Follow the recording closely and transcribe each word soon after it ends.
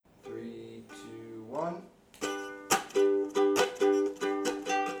One.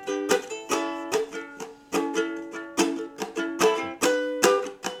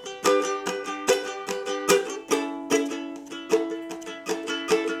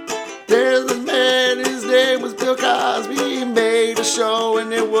 There's a man, his name was Bill Cosby. He made a show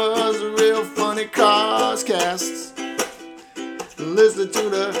and it was a real funny Coscast. Listen to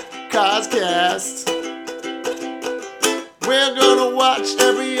the Coscast. We're gonna watch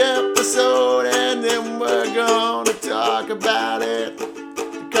every episode and then we're gonna talk about it.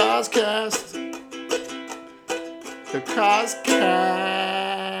 The Coscast. The Coscast.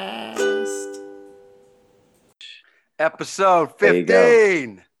 Episode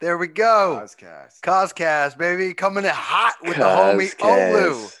 15. There we go. Coscast, baby. Coming in hot with the homie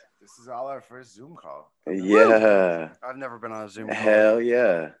Olu. This is all our first Zoom call. Yeah. I've never been on a Zoom call. Hell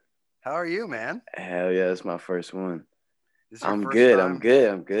yeah. How are you, man? Hell yeah. It's my first one. This is your I'm first good. time? I'm good.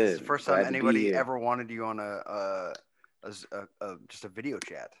 I'm good. This is the first time Glad to be anybody here. ever wanted you on just a video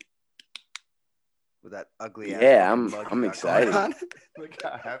chat with that ugly ass. Yeah, fucking bug I'm you got excited. going on. Look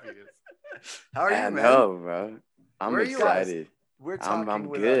how happy he is. How are you, I man? know, bro. I'm Where are you at? excited. We're I'm talking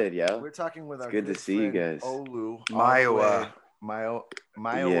with good, yo. We're talking with It's our good to see you friend guys. Olu. Mayowa.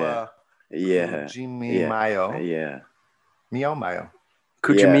 Mayowa. Yeah. Jimmy Yeah. Mayo. Yeah. Mio Mayo.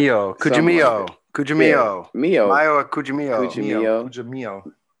 Kujimio. something like Kujimio. that. Kujimio. Mio. Mayo Kujimio. Kujimio.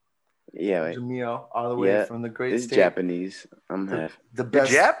 Kujimio. Yeah. Wait. Kujimio. All the way Yeah. from the great It's state. Japanese. I'm The, half. the You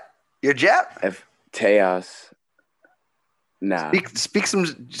best. Jap? You Jap? F. Teos. Nah. Speak some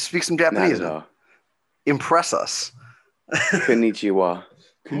Not Japanese. at all. Impress us. Konnichiwa.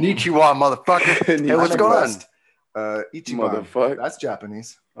 Konnichiwa, motherfucker. Hey, what's I'm going on? impressed. Ichiban. Motherfucker. That's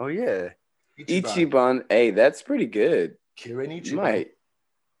Japanese. Oh yeah. Ichiban. Hey, that's pretty good. Kirin You Ichiban. might.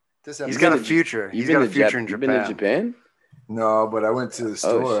 This He's episode- got a been to- future. He's You've got been a to future in You've been to Japan. Japan? No, but I went to the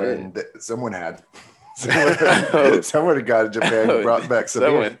store shit. and someone had. Oh. Someone had got to Japan and brought back some.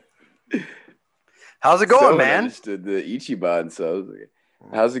 Someone- How's it going, someone man? understood the Ichiban, so I was like,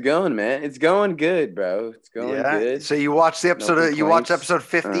 how's it going, man? It's going good, bro. It's going Yeah. good. So you watched the episode. You watched complaints. episode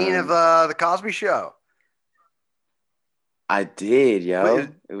 15 of the Cosby Show. I did, yo. Wait,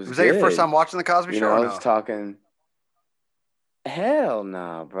 it was Was that your first good. time watching the Cosby You Show? know, or I no? was talking. Hell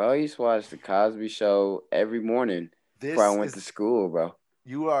no, bro. I used to watch the Cosby Show every morning This before I went is, to school, bro.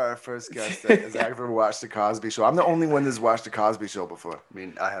 you are our first guest that has ever watched the Cosby Show. I'm the only one that's watched the Cosby Show before. I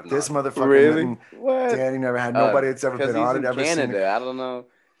mean, I have not. This motherfucker, Really? didn't- What? Danny never had nobody that's ever Because been on he's it, in ever seen Canada. it.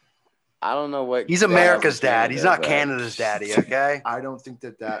 I don't know what. He's dad America's in dad. Canada, He's not but- Canada's daddy. Okay. I don't think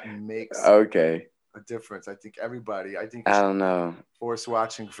that makes Okay. a difference. I think everybody. I think I don't know. force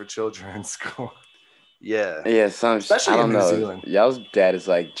watching for children in school. Yeah. Yeah, some Especially I don't in New know. Zealand. Y'all's dad is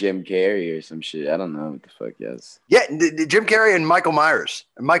like Jim Carrey or some shit. I don't know what the fuck y'all's. Yeah. Jim Carrey and Michael Myers.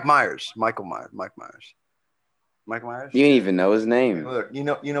 Mike Myers. Michael Myers. Mike Myers. Mike Myers. You didn't even know his name. Look, you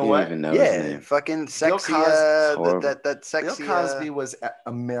know You what? didn't even know his Yeah. name. Fucking sexy. Cosby- Horrible. That Bill sexy. Cosby was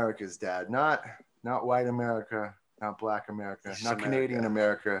America's dad, not white America, not black America, Just not America. Canadian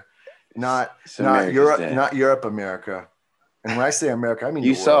America, not It's not America's Europe, dad. not Europe America. And when I say America, I mean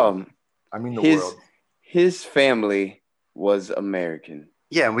You the saw world. him. I mean the His world. his family was American.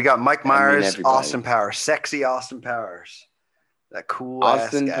 Yeah, and we got Mike I mean, Myers, everybody. Austin Powers, sexy Austin Powers, that cool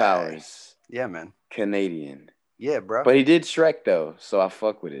Austin ass guy. Powers, Yeah, man. Canadian. Yeah, bro. But he did Shrek though, so I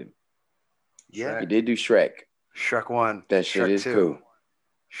fuck with him. yeah, He did do Shrek. Shrek 1, That shit Shrek is 2, cool.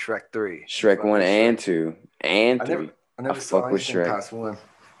 Shrek 3. Shrek Fucking 1 and Shrek. 2 and I 3. never I saw fuck with anything Shrek. past one.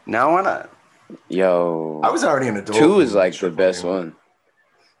 No, why not? Yo. I was already an adult. 2 is when like the Shrek best came out. one.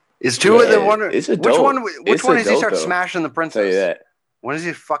 Is 2 of the Yeah, one? it's which adult. one? Which It's one does he adult, start though. smashing the I'll princess? tell you that. When is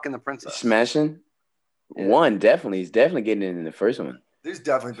he fucking the princess? Smashing? Yeah. 1, definitely. He's definitely getting it in the first one. There's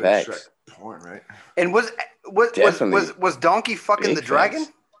definitely been Facts. Shrek porn, right? And was Definitely. Donkey fucking Big the dragon?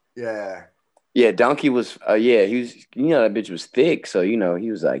 facts. Yeah. Yeah, Donkey was, yeah, he was, that bitch was thick. So, he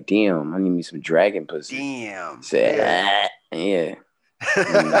was like, damn, I need me some dragon pussy. Damn. Said, Yeah. yeah.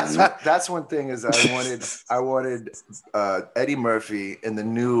 That's one thing is I wanted Eddie Murphy in the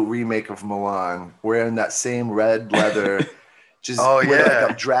new remake of Milan wearing that same red leather, just Oh, with yeah.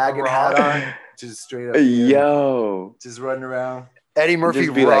 like a dragon hat on, just straight up, Yo. just running around. Eddie Murphy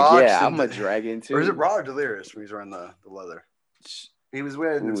Just be rocks. like, yeah, and- I'm a dragon too. Or is it Raw or Delirious when he's wearing the leather? He was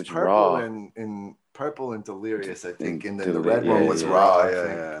wearing it was Ooh, it's purple raw. and purple and delirious, I think, and then the Delirious, red one yeah, was yeah. raw. I yeah,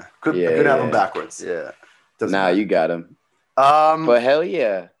 think. yeah. Could Yeah, have them yeah. backwards. Yeah. Doesn't Nah, matter. you got him. But But hell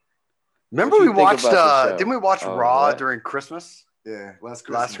yeah. remember what we you think watched about the show? didn't we watch Oh, Raw what? during Christmas? Yeah, last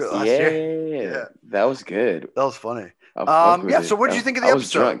Last Christmas. Last Yeah, year? Yeah. that was good. That was funny. I fuck with yeah, it. so what did you think of the I was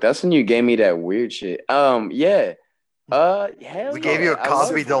episode? drunk. That's when you gave me that weird shit. Yeah. Hell We gave you a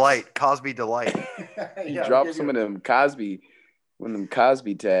Cosby delight. Cosby delight. You dropped some of them Cosby. When them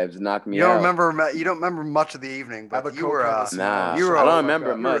Cosby tabs knocked me You don't out. remember much of the evening, but you were nah. you were I don't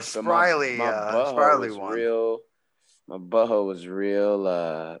remember much. Spryly, my butthole spryly was one. real. My butthole was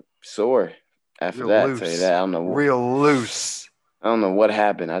real sore after Real that. loose. Tell you that. I don't know. Real loose. I don't know what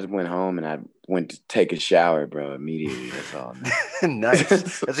happened. I just went home and I went to take a shower, bro. Immediately. That's all. Nice.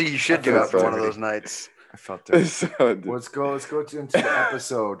 That's what you should do after one of those nights. I felt it. Let's go into the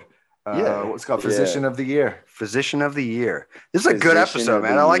episode. What's called Physician of the Year. Physician of the Year. This is a good episode,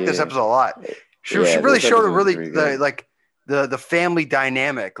 man. I like this episode a lot. She really showed the family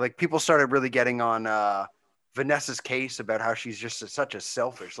dynamic. Like people started really getting on Vanessa's case about how she's just such a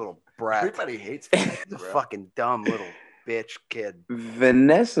selfish little brat. Everybody hates Vanessa, the fucking dumb little bitch kid.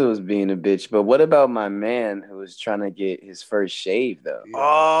 Vanessa was being a bitch, but what about my man who was trying to get his first shave though?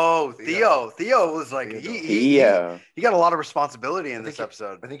 Oh, Theo. Theo was like he got a lot of responsibility in this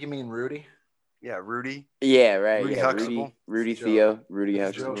episode. I think you mean Rudy. Yeah, Rudy. Yeah, right. Rudy Huxtable. Rudy Theo. Rudy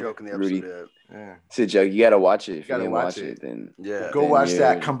Huxtable. Joke in the episode. Rudy. Yeah. It's a joke. You gotta watch it. If you didn't watch it, then go watch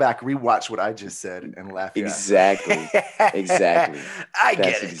that. Come back, rewatch what I just said, and laugh. Exactly. Exactly.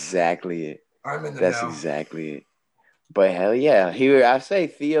 That's exactly it. I'm in the That's know. exactly it. But hell yeah, I say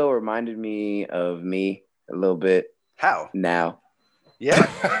Theo reminded me of me a little bit. How? Now. Yeah.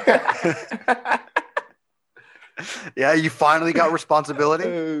 Yeah, you finally got responsibility.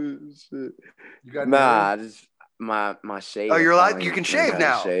 Oh, shit. You got just my shave. Oh, you're allowed. You can shave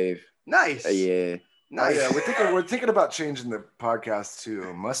now. Shave. Nice. Yeah. Nice. Oh, yeah, we're thinking about changing the podcast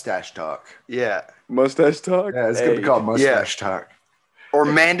to Mustache Talk. Yeah. Mustache Talk. Yeah, it's gonna be called Mustache Talk. Or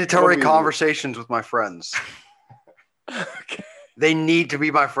mandatory conversations with my friends. Okay. They need to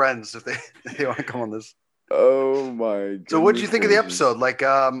be my friends if they want to come on this. Oh my god. So what did you think of the episode? Like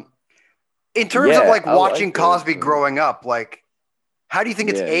in terms of like watching Cosby growing up, like how do you think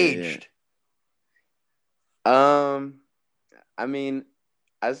it's aged? I mean,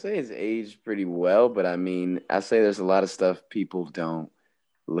 I say it's aged pretty well, but I mean, I say there's a lot of stuff people don't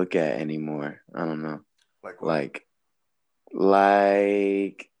look at anymore. I don't know. Like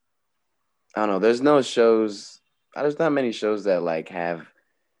I don't know. There's no shows. There's not many shows that like have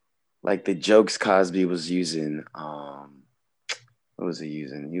like the jokes Cosby was using. What was he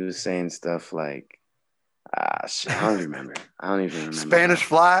using? He was saying stuff like, shit, I don't remember. I don't even remember. Spanish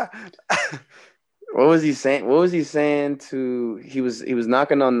Fly. What was he saying? He was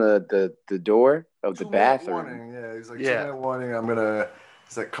knocking on the door of the bathroom. Warning. Yeah, he's like, 2-minute warning.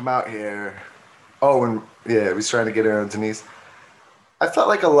 He's like, come out here. Oh, and yeah, he was trying to get her on Denise. I felt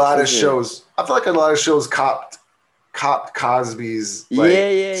like a lot of shows copped Cosby's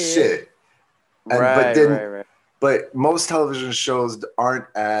shit. And, but most television shows aren't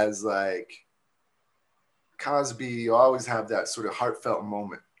as like Cosby. You always have that sort of heartfelt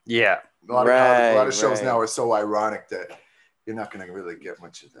moment. Yeah. A lot of shows now are so ironic that you're not going to really get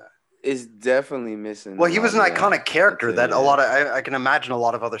much of that. It's definitely missing. Well, he was an iconic character that I can imagine a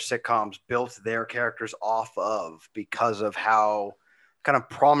lot of other sitcoms built their characters off of because of how kind of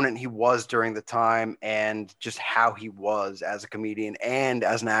prominent he was during the time and just how he was as a comedian and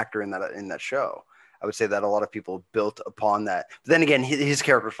as an actor in that show. I would say that a lot of people built upon that. But then again, his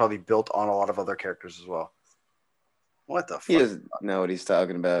character was probably built on a lot of other characters as well. What the fuck? He doesn't know what he's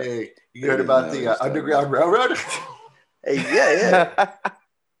talking about. Hey, you heard about the Underground Railroad? Hey, yeah.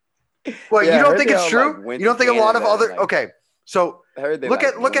 Well, you don't think it's true? You don't think a lot of other... Okay, so I heard they look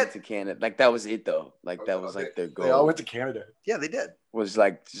at to Canada. Like that was it though. Like that was like their goal. They all went to Canada. Yeah, they did. Was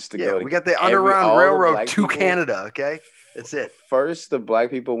like just to go. We got the Underground Railroad to Canada. Okay, that's it. First, the black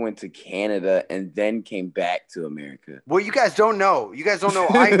people went to Canada and then came back to America. Well, you guys don't know.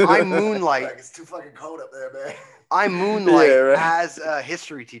 I moonlight. Like, it's too fucking cold up there, man. I moonlight as a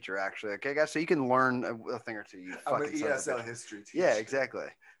history teacher, actually. Okay, guys, so you can learn a thing or two. I'm an ESL history teacher. Yeah, exactly.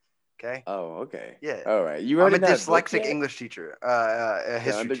 Okay. Oh, okay. Yeah. All right. I'm a dyslexic English teacher. A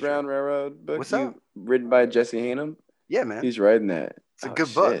history Underground teacher. Railroad book. What's up? Written by Jesse Hanem. Yeah, man. He's writing that. It's a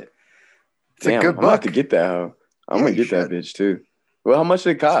good book. It's a good book. I'm gonna have to get that. I'm gonna get that bitch too. Well, how much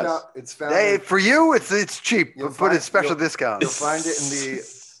did it cost? It's found. Hey, for you, it's cheap. Put a special discount. You'll find it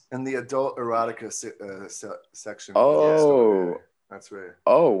in the adult erotica section. Oh. That's right.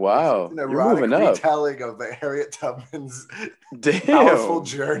 Oh, wow. It's an erotic retelling of Harriet Tubman's powerful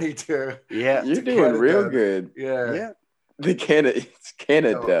journey to. Yeah, you're doing real good. Yeah. It's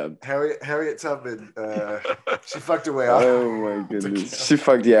Canada. Harriet Tubman. She fucked her way out. Oh my goodness, she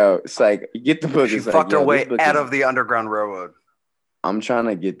fucked you out. It's like get the book. She fucked her way out of the Underground Railroad. I'm trying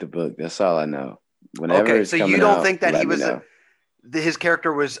to get the book. That's all I know. Whenever so you don't think that he was his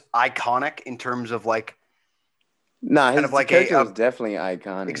character was iconic in terms of like Nah, kind his of like character a was definitely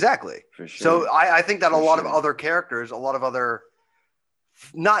iconic. exactly. For sure. So I think that a For lot of sure. other characters, a lot of other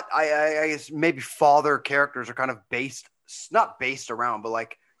not I guess maybe father characters are kind of not based around, but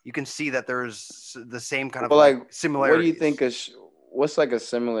like you can see that there's the same kind of Well, like like, similarities. what do you think what's like a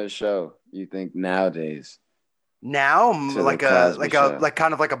similar show you think nowadays? Now To like the a Cosby Show. like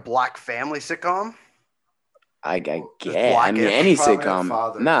kind of like a black family sitcom? I Just get. I mean, Blackish, any Prominent sitcom.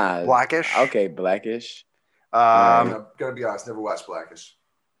 Father. Nah. Blackish. Okay, Blackish. Um I'm gonna be honest, never watched Blackish.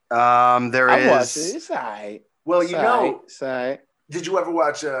 there I've is watched it. It's alright. Well, It's you know, alright. It's alright. did you ever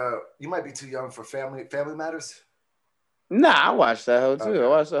watch? You might be too young for Family Matters. Nah, I watched that whole too. Okay. I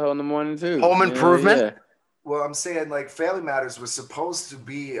watched that whole in the morning too. Home Improvement? Yeah. Well, I'm saying like Family Matters was supposed to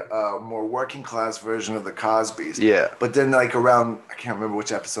be a more working class version of the Cosbys. Yeah. But then like around I can't remember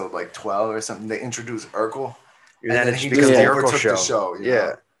which episode, like 12 or something, they introduced Urkel. And then it he becomes just the Urkel overtook show. the show. You Yeah.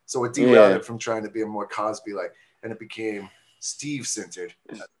 know? So it derailed Yeah. it from trying to be a more Cosby like, and it became Steve centered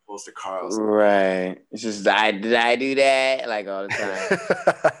as opposed to Carl's. Right. It's just did I do that like all the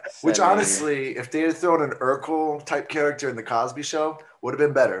time? Which Suddenly- honestly, if they had thrown an Urkel type character in the Cosby Show, would have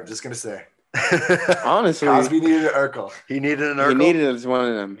been better. I'm just gonna say. honestly, Cosby needed an Urkel. he needed an he Urkel. needed one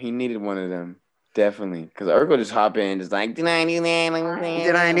of them. He needed one of them. Definitely. Because Urkel just hop in just like, did I do that?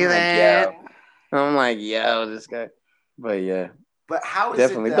 Did I do that? I'm like, yo, this guy. But yeah, But how is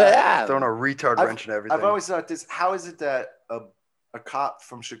definitely. it But that Throwing a retard wrench and everything. I've always thought this? How is it that a cop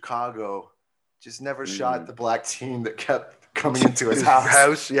from Chicago just never shot the black teen that kept coming into his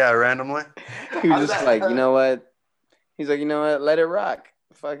house? Yeah, randomly. he How was did just that like, happen? you know what? He's like, you know what? Let it rock.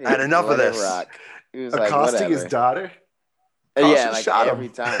 Fucking Had enough of let it this. rock. He was like, Accosting whatever. his daughter? Yeah, Carlson like shot him. every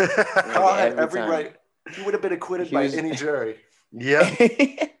time. Like, Carl had every every time. right. He would have been acquitted He by was- any jury. Yeah.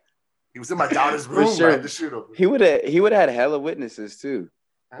 He was in my daughter's room. sure. I had to shoot him. He would have had hella witnesses too.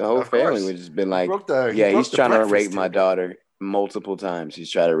 The whole Of family course. would just been He like, broke the- he yeah, broke he's the trying to breakfast rape my table. daughter multiple times.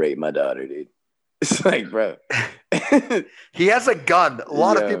 He's trying to rape my daughter, dude. It's like, bro. He has a gun. A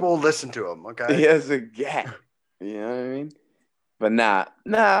lot of Yeah. people will listen to him. Okay. He has a gap. You know what I mean? But nah,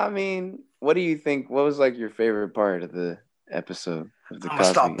 I mean, what do you think? What was like your favorite part of the episode? Of the I'm gonna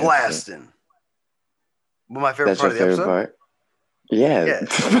stop Cosby episode? blasting. What my favorite That's part your of the favorite episode?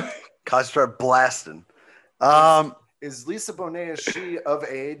 part? Yeah. Cosby started blasting. Is Lisa Bonet, is she of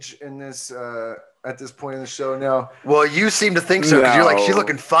age in this at this point in the show now? Well, you seem to think so because you're like, she's No.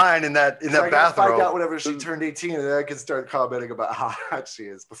 looking fine in that So I gotta bathrobe. find out whenever she turned 18, and then I can start commenting about how hot she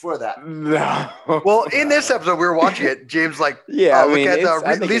is. Before that, No. Well, in this episode, we were watching it. James like, yeah, oh, I look mean, at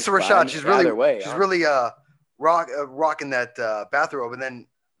I think Lisa it's Rashad. fine She's really, either way, she's huh? really rocking that bathrobe. And then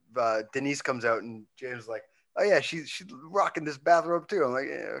Denise comes out, and James is like, oh yeah, she's rocking this bathrobe too. I'm like,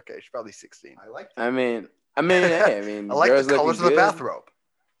 yeah, okay, she's probably 16. I like. I mean, hey, I mean, I like girls the colors of looking the good. bathrobe.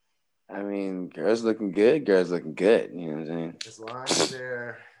 I mean, girls looking good. Girls looking good. You know what I'm saying? As long as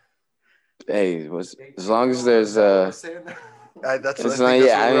they're Hey, as long as there's That's It's what like, that's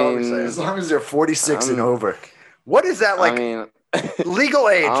yeah, what we're I always mean- as saying. long as they're 46 and I'm- over. What is that like? I mean, Legal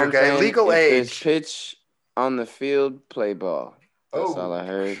age, all I'm okay? saying, Legal if there's age. pitch on the field, play ball. That's Oh. all I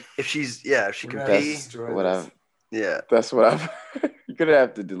heard. If she can We're pee. gonna That's destroy what this. I've. Yeah, That's what I've. You're gonna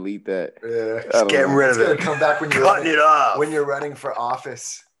have to delete that. Yeah. I don't getting know. rid It's of gonna it. come back when you're Cutting it off. when you're running for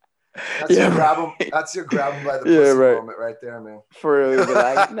office. That's Yeah, your grab 'em. right. That's your grab 'em by the Yeah, pussy right. moment right there, man. For real, be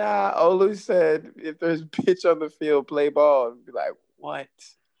like, nah. Olu said if there's pitch on the field, play ball. And be like, what?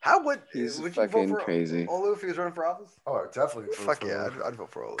 How would He's would you vote fucking for crazy. Olu if he was running for office? Oh, definitely. Fuck yeah, I'd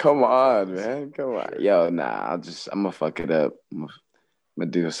vote for Olu. Come on, man. Come on. Yo, nah. I'm gonna fuck it up. I'm gonna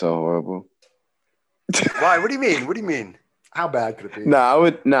do it so horrible. Why? What do you mean? What do you mean? How bad could it be? I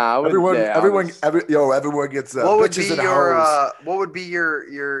would. Everyone, yeah, everyone, honest. everyone gets What would be bitches and your hoes. what would be your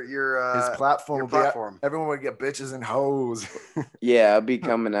His platform. your would be- platform? everyone would get bitches and hoes. Yeah, I'll be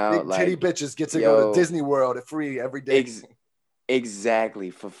coming out Big titty like bitches get to yo, go to Disney World free every day. exactly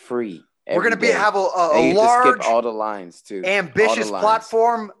for free. We're gonna every be day. have And a you have to large, skip all the lines too. ambitious All the lines.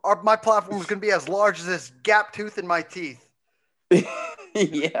 platform. My platform is gonna be as large as this gap tooth in my teeth.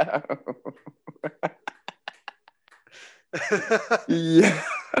 Yeah. Yeah.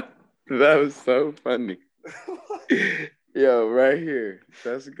 That was so funny. Yo, right here.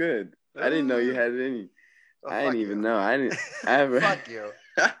 That's good. I didn't know you had any. Oh, I fuck didn't even you. know. I haven't. Fuck you.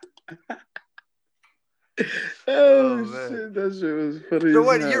 Oh, man. shit, that shit was funny. So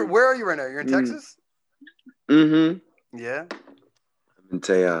what? Where are you right now? You're in Mm. Texas? Mm-hmm. Yeah. In What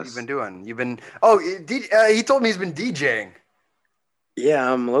have you been doing? You've been. Oh, he told me he's been DJing.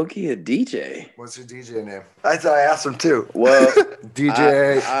 Yeah, I'm low-key a DJ. What's your DJ name? I asked him too. Well,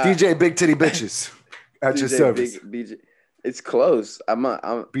 DJ I- DJ Big Titty Bitches at your DJ service. BJ. It's close. I'm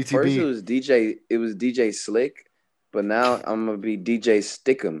BTB. First it was DJ. It was DJ Slick, but now I'm gonna be DJ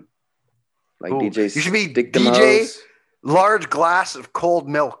Stickum. Like Ooh, DJ. you should be Stick them DJ Hoes. Large glass of cold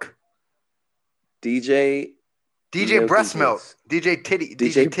milk. DJ DJ breast milk. Grits. DJ titty. DJ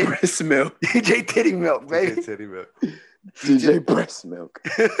DJ titty. breast milk. DJ titty milk, baby. DJ Titty Milk. DJ breast milk.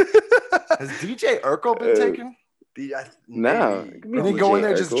 Has DJ Urkel been taken? No. maybe. Can be Did he DJ go in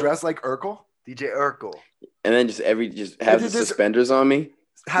there just Urkel. dressed like Urkel? DJ Urkel. And then just have the Did this- suspenders on me.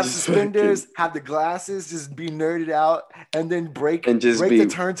 Have Just suspenders, have the glasses, just be nerded out, and then break And just break be- the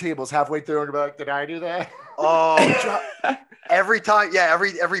turntables halfway through and be like, did I do that? Oh, every time, yeah,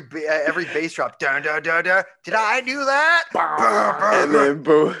 every bass drop. Dun, dun, dun, dun. Did I do that? And then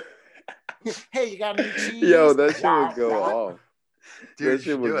boom. Hey, you got any cheese? Yo, that shit would go off. Dude, That you shit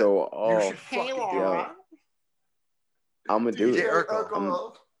should would do it. go You off. should fucking do Yo. it. I'm gonna do DJ it. Urkel. I'm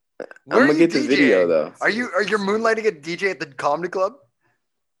Where are gonna you get the DJing? video though. Are you moonlighting a DJ at the comedy club?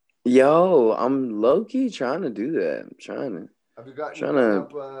 Yo, I'm low key trying to do that. I'm trying to. Have you got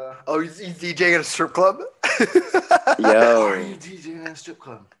Tryna- Oh, he's DJing at a strip club? Yo. Are you DJing at a strip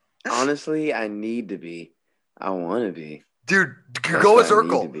club? Honestly, I need to be. I want to be. Dude, That's go what as I need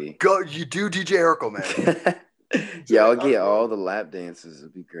to Urkel. be. Go, you do DJ Urkel, man. Yeah, I'll get all the lap dances.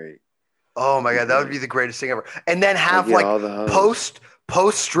 It'd be great. Oh my god, that would be the greatest thing ever. And then I'll have get like all the hoes.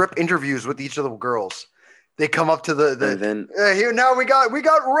 post strip interviews with each of the girls. They come up to the And then here now we got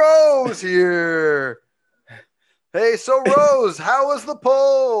Rose here. Hey, so Rose, how was the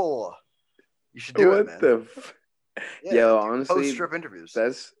poll? You should do it, man. the Yo, honestly, post strip interviews.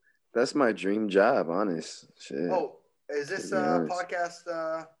 that's my dream job, honest. Shit. Oh, is this To be honest.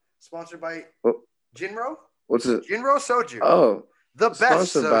 podcast sponsored by Oh. Jinro? What's it? Jinro Soju. Oh, the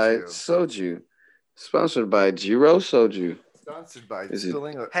best sponsored by soju. Soju. Sponsored by Jiro Soju. Sponsored by Is it-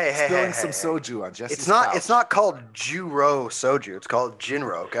 spilling Hey, some hey. soju on Jesse's It's not couch. it's not called Juro Soju. It's called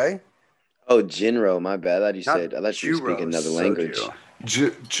Jinro, okay? Oh, Jinro. My bad. I thought you were Juro speaking another Soju. language.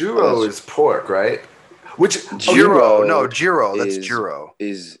 Juro is pork, right? Which Jiro, no, Jiro. That's is- Jiro.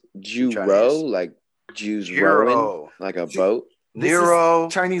 Is Juro Chinese. like Jews rowing Jiro. like a boat? this is Nero.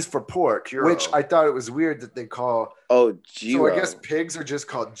 Chinese for pork, Gyro. which I thought it was weird that they call. Oh, So Jiro. I guess pigs are just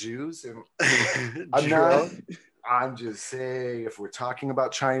called Jews. And I'm Jiro. not. I'm just saying, if we're talking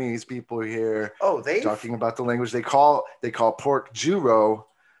about Chinese people here, Oh, they talking about the language they call pork juro,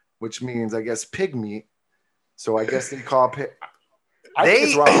 which means I guess pig meat. So I guess they call pig. I think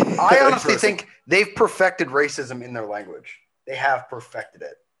it's wrong. I honestly think they've perfected racism in their language. They have perfected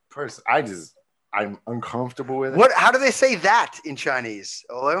it. I'm uncomfortable with it. What? How do they say that in Chinese,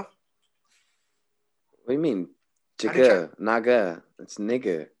 Olu? What do you mean? How do you Chika, naga. It's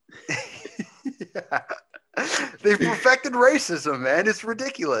nigga. Yeah. They've perfected racism, man. It's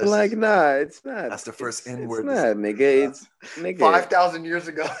ridiculous. Like, nah, it's not. That's the first It's N-word not, nigga. It's nigga. 5,000 years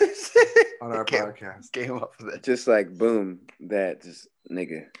ago. On our Came- podcast. Came up with it. Just like boom, that just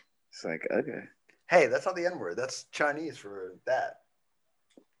nigga. It's like okay. Hey, that's not the N word. That's Chinese for that.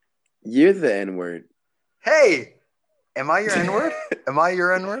 You're the N word. Hey, am I your N word? Am I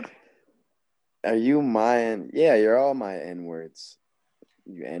your N word? Are you my N? Yeah, you're all my N words.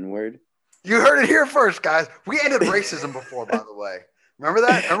 You N word. You heard it here first, guys. We ended racism before, by the way. Remember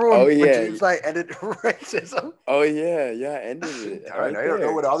that? Remember when, Oh, when yeah. James and I ended racism? Oh yeah, ended it. All right, I don't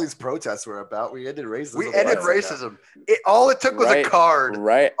know what all these protests were about. We ended racism. We ended racism. All it took was Right. a card.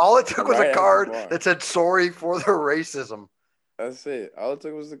 Right. All it took was Right a at the card bar. that said sorry for the racism. That's it. All it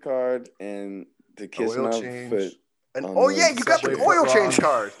took was the card and the kiss Oil my change. foot. And On oh the yeah, you got the Subway oil foot change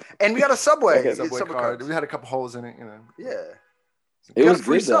long. card, and we got a Subway. Okay. Subway Subway card. cards. We had a couple holes in it, you know. Yeah. It You got was a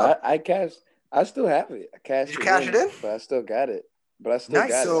free good though. sub. I cashed. I still have it. I cashed. Did you cash it in? But I still got it. But I still Nice.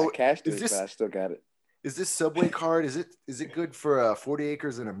 got So, it. I cashed is it, this- but I still got it. Is this Subway card? Is it good for 40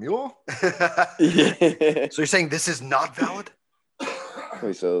 acres and a mule? Yeah. So you're saying this is not valid?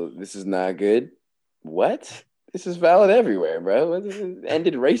 Wait, so this is not good? What? This is valid everywhere, bro. What is this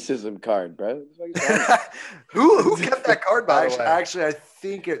ended racism card, bro? What the fuck is wrong Who kept that card, by the way? Actually, I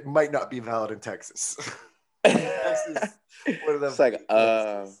think it might not be valid in Texas. Texas, one of them It's like,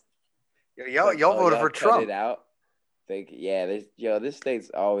 Y'all voted for cut Trump. It out. This state's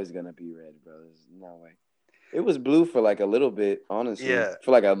always gonna be red, bro. There's no way. It was blue for like a little bit, honestly. Yeah.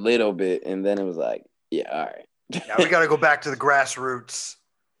 For like a little bit, and then it was like, yeah, all right. Yeah, we got to go back to the grassroots.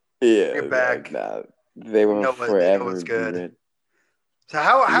 Yeah, You're back. Nah, they will You know what- you know forever what's be good. red. So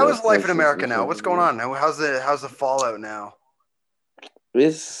how Yeah, is life in Texas America is now? What's over going there. on? How's the fallout now?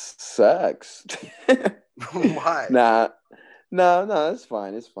 This sucks. Why? No, it's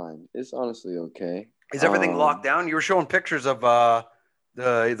fine. It's fine. It's honestly okay. Is everything locked down? You were showing pictures of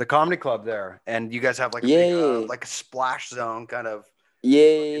the comedy club there, and you guys have like a big, Yeah. like a splash zone kind of Yeah,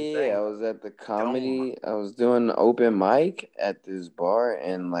 thing. I was at the comedy. I was doing an open mic at this bar,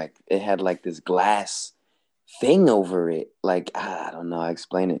 and like it had like this glass thing over it. Like I don't know how to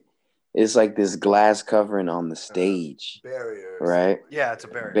explain it. It's like this glass covering on the stage, Barrier. right? Yeah, it's a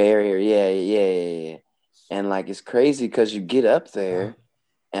barrier. Barrier. Yeah. And like it's crazy because you get up there,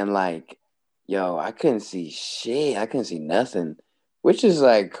 and like, yo, I couldn't see shit. I couldn't see nothing, which is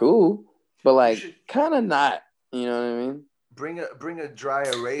like cool, but like kind of not. You know what I mean? Bring a dry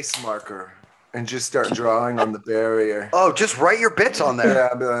erase marker and just start drawing on the barrier. Oh, just write your bits on there.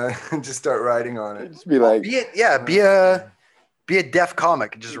 Yeah, just start writing on it. Just be like, Be a deaf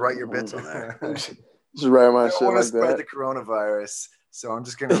comic and just write your bits on there. just write my I shit don't want to like spread that. the coronavirus, so I'm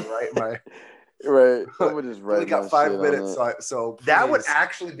just gonna write my. Right, I'm gonna just I write only got my 5 shit minutes, on it. so That would please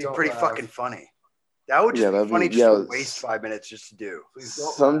actually be don't pretty laugh. fucking funny. That would just Yeah, be that'd funny be- just yeah, to waste 5 minutes just to do. Please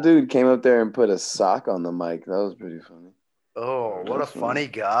don't Some laugh. dude came up there and put a sock on the mic. That was pretty funny. Oh, what a That's funny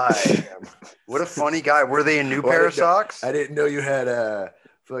guy. What a funny guy. Were they a new Well, I pair of didn't know- socks? I didn't know you had a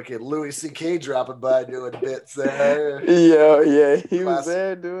fucking Louis C.K. dropping by doing bits there. Yeah, he was Classic.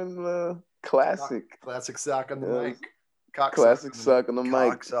 there doing the classic, Classic sock on the Yeah, mic. Cock classic sock sock on the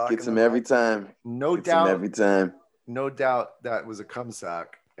Cock mic. sock Gets on him the every mic. time. No Gets him doubt. every time. No doubt that was a cum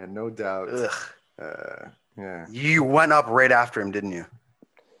sock, and no doubt. Ugh. Yeah. You went up right after him, didn't you?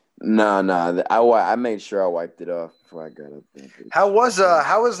 No. I made sure I wiped it off before I got up there. How are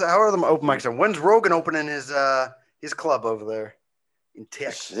the open mics? When's Rogan opening his club over there in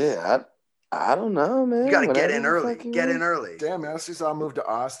Texas? Shit, I don't know, man. You got to get Whatever in the early. fuck you Get want. in early. Damn, man. I just saw move to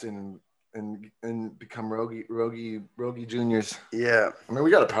Austin and become Rogie Juniors. Yeah. I mean,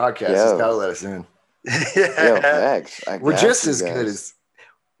 we got a podcast. Yo. Just gotta let us in. Yo, facts. I We're got just you as good guys. as.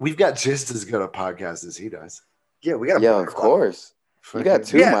 We've got just as good a podcast as he does. Yeah, we got a Yo, bar of club. course. You got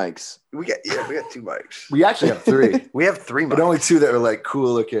two Yeah. mics. We got 2 mics. We actually have 3, We have 3 mics. but only 2 that are like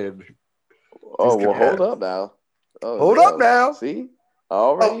cool looking. Oh, He's well, got- hold up now. Oh, Hold yo, up now. See? Oh,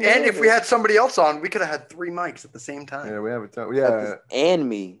 Already. and if we had had somebody else on, we could have had 3 mics at the same time. Yeah, we haven't done. Yeah, and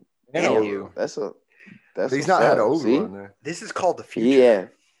me. And Olu. you. That's But he's what's not had up. Olu See? on there. This is called the future. Yeah.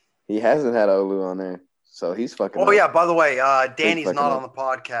 He hasn't had Olu on there. So he's fucking Oh up. yeah. By the way, Danny's fucking not up. on the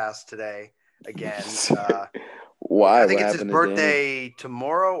podcast today again. Why? I think What it's his happened to Danny? birthday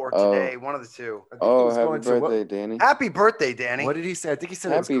tomorrow or Oh. today. One of the two. I think he Oh, was happy going to birthday, Danny. Happy birthday, Danny. What did he say? I think he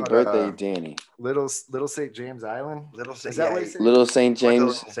said Happy it was birthday, called, Danny. Little St. James Island. Little Is that what he said? Little St. Like the James,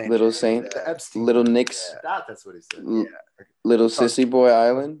 Little Saint Little James, Saint, yeah. The Epstein. Little Nick's, That's what he said. L- Little Sissy Boy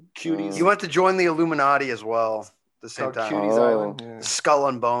Island. Cuties. You went to join the Illuminati as well at the same Called time. Cuties Oh. Island. Yeah. Skull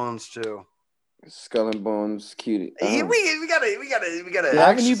and Bones too. Skull and Bones, cutie. Yeah, Oh. we gotta. Yeah,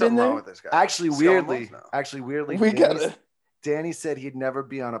 haven't you something been there? wrong with this guy. Actually, Skull and weirdly, Bones now. We gotta. Danny said he'd never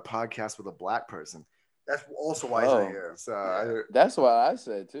be on a podcast with a black person. That's also why he's Oh. not here. So That's what I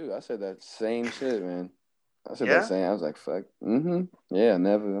said too. I said that same shit, man. I said Yeah? that same. I was like, "Fuck." Yeah,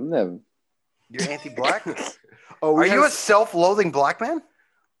 never. I'm never. You're anti-black. oh, Are you a self-loathing black man?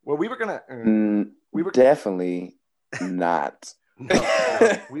 Well, we were gonna. We were definitely not.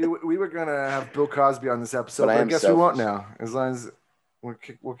 we were gonna have Bill Cosby on this episode, But I but I am guess we won't selfish. now. As long as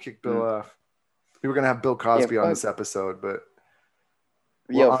we'll kick Bill off. We were gonna have Bill Cosby on fuck. this episode, but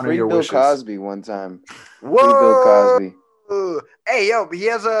Yo, honor free your Bill wishes. Cosby one time. Whoa! Free Bill Cosby. Hey, yo, he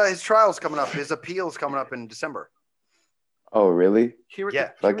has his trials coming up. His appeals coming up in December. Oh, really? here at Yeah.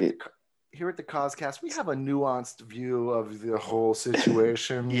 Fuck it. Here at the Coscast, we have a nuanced view of the whole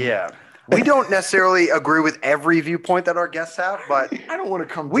situation. Yeah. We don't necessarily agree with every viewpoint that our guests have, but I don't want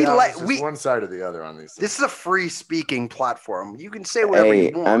to come We down like- as just we- one side or the other on these. this is a free speaking platform. You can say whatever Hey,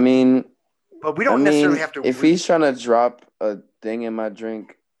 you want, I mean, but we don't necessarily have to. if he's trying to drop a thing in my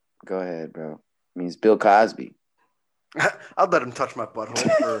drink, go ahead, bro. I mean, it's Bill Cosby. I'll let him touch my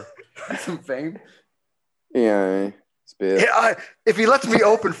butthole for some fame. Yeah, it's Bill. Yeah, if he lets me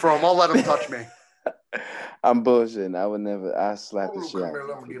open for him, I'll let him touch me. I'm bullshitting. I would never. I slap the Oh, shit come out here, of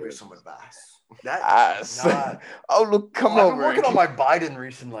let me you. give you some advice. That, Oh, look, come I've been over. working on my Biden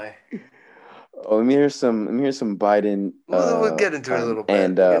recently. Oh, let me hear some Biden. We'll get into it a little bit.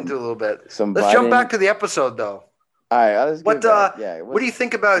 And We'll get into it a little bit. some Let's Biden. jump back to the episode, though. All right, let's What, get back. Yeah. What do you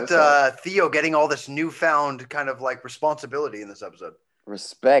think about what's up? Theo getting all this newfound kind of like responsibility in this episode?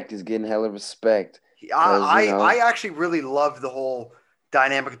 Respect is getting hella respect. I actually really love the whole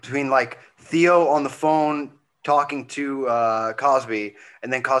dynamic between like Theo on the phone talking to Cosby,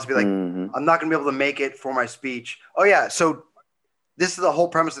 and then Cosby like, Mhm. I'm not gonna be able to make it for my speech. Oh yeah, so this is the whole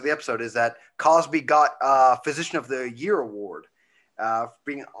premise of the episode is that Cosby got Physician of the Year award for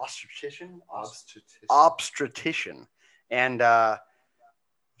being an obstetrician, and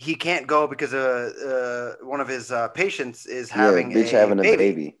he can't go because one of his patients is having bitch a having a baby.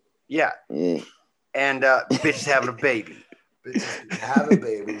 baby. Yeah, Yeah. and bitch is having a baby. Bitches having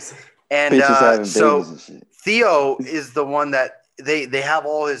babies. And Bitches having so babies and shit. Theo is the one that they have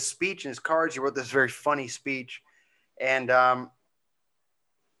all his speech and his cards. He wrote this very funny speech, and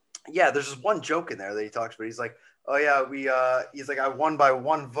yeah, there's this one joke in there that he talks about. He's like, "Oh yeah, he's like, I won by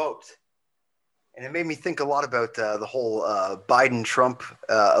 1 vote," and it made me think a lot about the whole Biden-Trump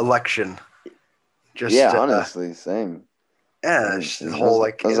election. Just Yeah, honestly, same. yeah, the whole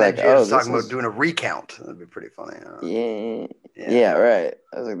like, I was and like, then Jay was this talking is- about doing a recount. That'd be pretty funny. Yeah, right.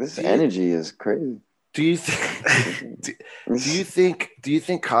 I was like, this Do you- energy is crazy. Do you think? Do you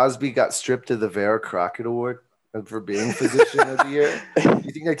think Cosby got stripped of the Vera Crockett Award for being Physician of the Year? Do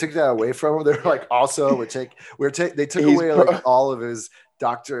you think they took that away from him? They're like, also they took He's away pro- like all of his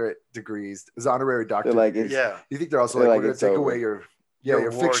doctorate degrees, his honorary doctorate. Like, degrees. Yeah. Do you think they're also they're like, like, we're going it's to take over. away your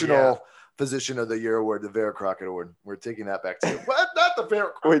Award, fictional Physician of the Year award, the Vera Crockett Award? We're taking that back to you. What? Not the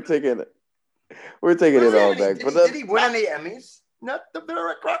Vera Crockett. We're taking it all back. Did he win any Emmys? Not the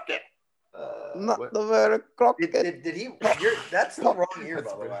Vera Crockett. Not What? the Vera Crockett. Did he? That's the wrong year,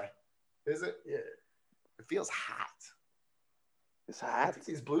 by the way. Is it? Yeah. It feels hot. It's I hot. think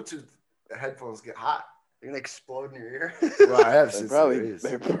these Bluetooth headphones get hot. They're gonna explode in your ear. Well, I have They're sensitive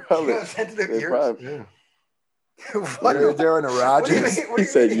probably, ears. Sensitive they're ears? probably, Yeah. What? They're an What do you erogenous. mean? What do He you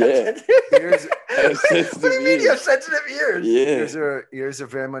said, mean you have yeah. sensitive- Ears, What do you mean you have sensitive ears? yeah. ears are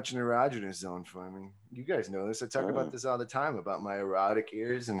very much an erogenous zone for me. You guys know this. I talk Oh. about this all the time about my erotic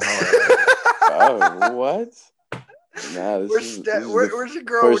ears and how I, Oh, what? Nah, this Where's, is that, the where's your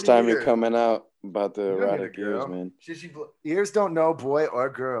girl? first when time you you're need her? coming out about the You don't need a erotic ears, girl. man. ears don't know boy or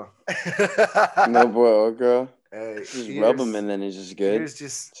girl. No boy or girl. Hey, Just ears, rub them and then it's just good. Ears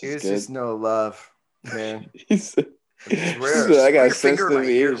just Just just know love, man. He said, It's he rare. said, I Put your got finger in my sensitive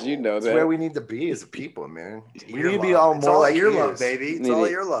ear ears. You hole. know It's that. where we need to be as a people, man. We Ear need to be love. all It's more all like ear ears. love, baby. It's Need all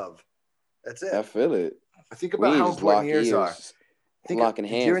it. ear love. That's it. I feel it. Think We about need how to just lock important ears are. ears. Think Locking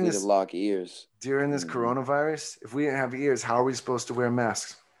hands. during Need this to lock ears. during this Mhm. coronavirus. If we didn't have ears, how are we supposed to wear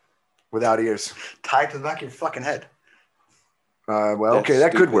masks without ears? Tied to the back of your fucking head. Well, That's okay,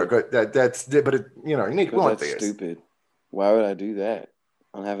 that could stupid. work. That's but it, you need But one that's ears. stupid. Why would I do that?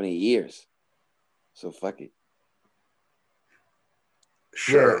 I don't have any ears. So fuck it.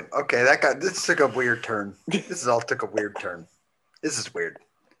 Sure. Okay, this took a weird turn. This all took a weird turn. This is weird.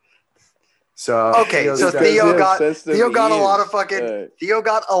 So Okay, Theo's so got- Theo Because got he has sensitive Theo got a lot ears. of fucking Right. Theo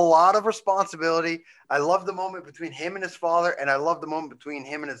got a lot of responsibility. I love the moment between him and his father, and I love the moment between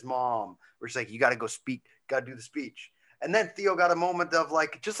him and his mom, where it's like, you got to go speak, got to do the speech. And then Theo got a moment of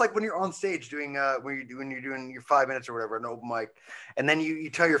like, just like when you're on stage doing when you're doing your 5 minutes or whatever, an open mic, and then you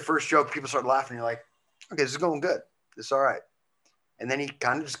tell your first joke, people start laughing, you're like, okay, this is going good, this is all right. And then he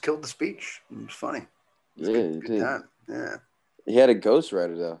kind of just killed the speech. It was funny. It was Yeah, good, he good did. time. Yeah, He had a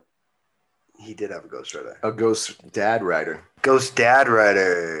ghostwriter though. he did have a ghostwriter. a ghost dad writer. Ghost Dad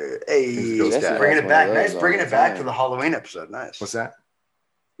Writer. Hey, He's a ghost Jesse dad. bringing has it one back. of Nice, those bringing all it the back time. to the Halloween episode. Nice. What's that?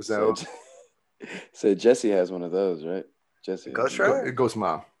 Was that So Jesse has one of those, right? Jesse. Ghost has one. writer? ghost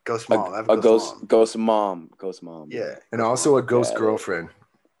mom, Ghost Mom. I have A ghost Mom. ghost mom. Ghost mom. Yeah. and also a ghost Got it. girlfriend.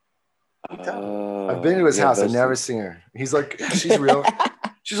 Oh, I've been to his yeah, house. I've those never two. seen her. He's like, she's real.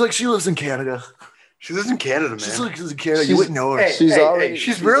 She's like, she lives in Canada. She lives in Canada, man. She's like, in Canada. You She's- wouldn't know her. Hey, She's already-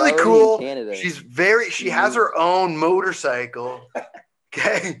 she's she's really already in cool. Canada. She has her own motorcycle.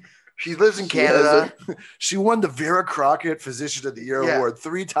 Okay. She lives in She has Canada. She won the Vera Crockett Physician of the Year Yeah. award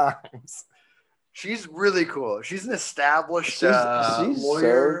 3 times. She's really cool. She's an established She's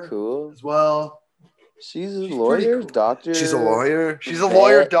lawyer so cool. as well. She's a She's lawyer, pretty cool. doctor. She's a lawyer. She's a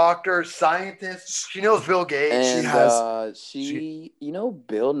lawyer, Bet. doctor, scientist. She knows Bill Gates. And has- you know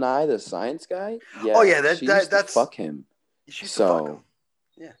Bill Nye the Science Guy? Yeah. Oh, yeah, she used to that's- fuck him. She used to So- fuck him.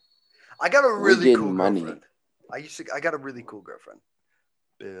 Yeah. I got a We really getting cool money. girlfriend. I got a really cool girlfriend.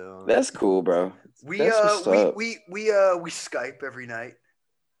 Bill. That's cool, bro. We That's what's up. we Skype every night.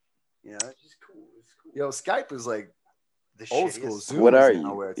 You know, it's just cool. It's cool. Yo, Skype is like The old shittiest. school. Zoom What is are now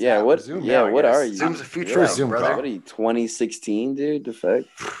you? where it's Yeah, at. what? Zoom Yeah, now, I what guess. are you? Zoom's a future Yeah, thing, Zoom brother. call. What are you? 2016, dude? The fuck?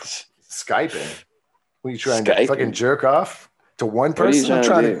 Skyping. What are you trying to Skyping. fucking jerk off to one What are you person?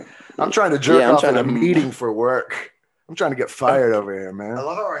 trying to do? I'm trying to jerk Yeah, I'm off trying at a to- meeting for work. I'm trying to get fired over here, I man.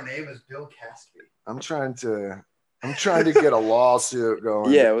 love how our name is Bill Caskey. I'm trying to get a lawsuit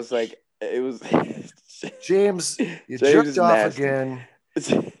going. Yeah, it was. James, you James jerked is off nasty. again.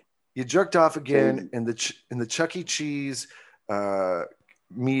 You jerked off again James. in the Chuck E. Cheese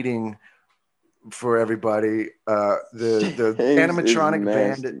meeting for everybody. The James animatronic is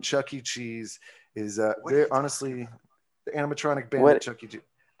band nasty. at Chuck E. Cheese is What are you honestly the animatronic band What? at Chuck E. Cheese.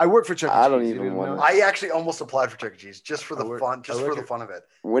 I work for Chuck E. Cheese. I don't You even didn't wanna- know? I actually almost applied for Chuck E. Cheese just for the I work- fun, I just work for the at- fun of it.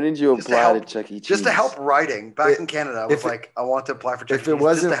 When did you Just to apply help- to Chuck E. Cheese? Just to help writing. Back It- in Canada, I if was it- like, I want to apply for Chuck if E. it Cheese just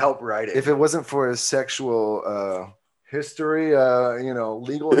wasn't- to help writing. If it wasn't for his sexual history,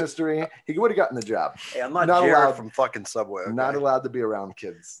 legal history, he would have gotten the job. Hey, I'm not not Jared allowed- from fucking Subway. Okay? Not allowed to be around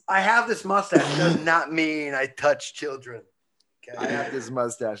kids. I have this mustache does not mean I touch children. Okay? I have this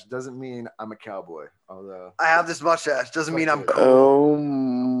mustache. Doesn't mean I'm a cowboy. Although I have this mustache doesn't mean I'm Fuck cool. Oh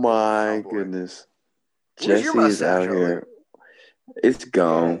my Cowboy. goodness. Where's your Jesse is mustache, out here. It's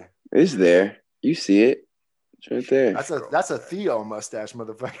gone. It's there. You see it. It's right there. that's a Theo mustache,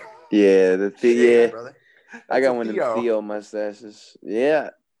 motherfucker. Yeah, yeah. brother. I That's got a one of Theo. the Theo mustaches. Yeah.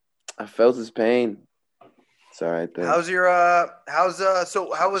 I felt his pain. It's all right there. How's your how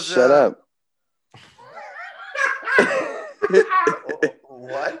was Shut up.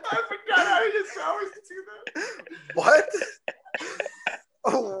 What? I forgot how you just always do that. What?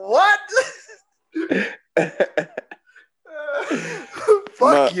 What?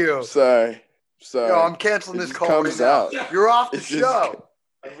 Fuck you. Sorry. Yo, I'm canceling It this just call comes right out. now. You're off the It just- show.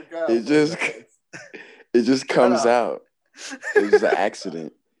 I forgot. It just comes up. out. It was an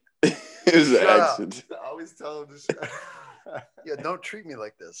accident. It was an Shut up. accident. I always tell him to shut. Yeah, don't treat me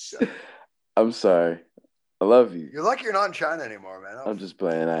like this. I'm sorry. I love you. You're lucky you're not in China anymore, man. I'm just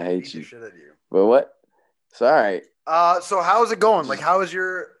playing. I hate beat the you. shit out of you. But what? It's all right. So how's it going? Like, how was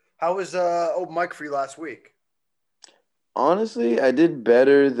open mic for you last week? Honestly, I did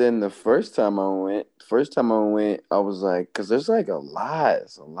better than the first time I went. First time I went, I was like, because there's like a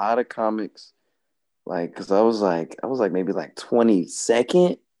lot of comics. Like, because I was like maybe like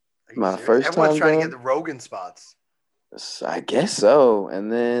 22nd. Are you My serious? first Everyone's time trying going? to get the Rogan spots. I guess so.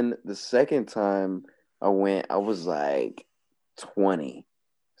 And then the second time I went, I was like 20.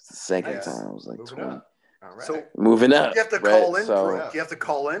 It's the second Nice. time I was like Moving 20. up. All right. So Moving up. you have to right? call in. So, Do you have to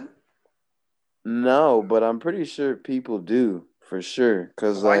call in? no, but I'm pretty sure people do for sure.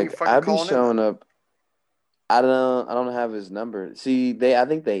 Cause Why are you like fucking I be calling in showing up. I don't have his number. See, I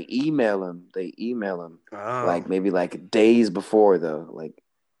think they email him. Oh. Like maybe like days before though, like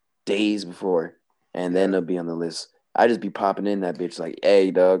days before, and then they'll be on the list. I just be popping in that bitch like, hey,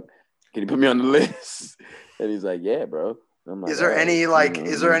 dog, can you put me on the list? And he's like, yeah, bro. I'm like, Is there "All right." any like? You know,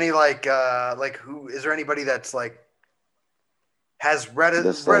 Is there any like who? Is there anybody that's like has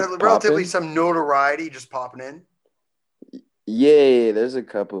That's, like, relatively popping? some notoriety just popping in? Yeah, there's a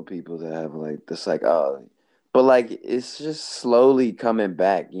couple people that have like this, like, oh, but like it's just slowly coming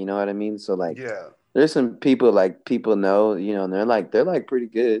back. You know what I mean? So like, Yeah. there's some people like people know, you know, and they're like pretty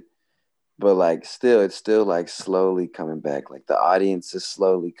good, but like it's still like slowly coming back. Like the audience is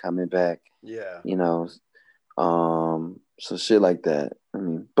slowly coming back. Yeah. You know, so shit like that. I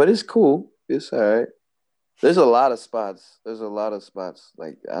mean, but it's cool. It's all right. There's a lot of spots.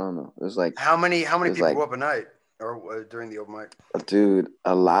 Like I don't know. There's like, How many It's people like- go up a night or during the open mic? dude,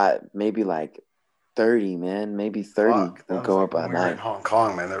 a lot. Maybe like 30, man. Maybe 30 Fuck, that will was go like up when at we were in night. Hong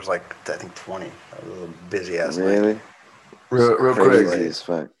Kong, man. There was like I think 20. That was a busy ass night. Really? Real Crazy quick, as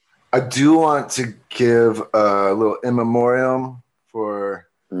fuck. I do want to give a little in memoriam for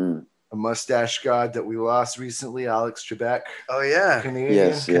Mm. a mustache god that we lost recently, Alex Trebek. Oh yeah. Canadian.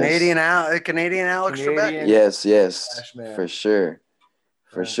 Yes, yeah. Canadian Alex Canadian. Trebek. Yes, Mustache man. for sure.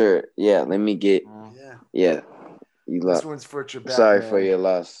 For Yeah. sure. Yeah, let me get, Yeah. yeah. You This lost. one's for Trebek. Sorry man. for your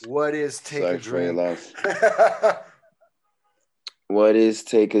loss. What is take Sorry a for your drink? loss. What is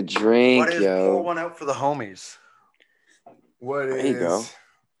take a drink, What is yo? pour one out for the homies? What There you go. is?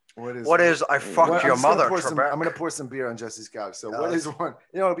 What is I fucked What- your I'm just gonna mother, pour some- Trebek? I'm gonna pour some beer on Jesse's couch. So Oh, what is one?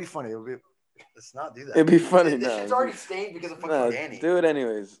 It'll be funny. It'll be. Let's not do that. It'd be funny This now. shit's already stained because of fucking No, Danny. do it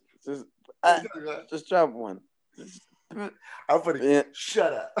anyways. Just drop one. I'm funny. Yeah.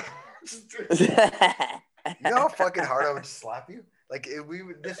 Shut up. You know how fucking hard I would slap you? Like it would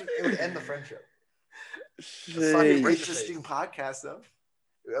end the friendship. Jeez. Interesting podcast though.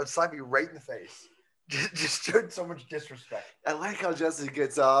 I would slap you right in the face. Just showed so much disrespect. I like how Jesse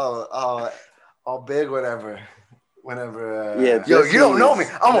gets all big whenever. Yeah, Yo, Jesse you don't know is-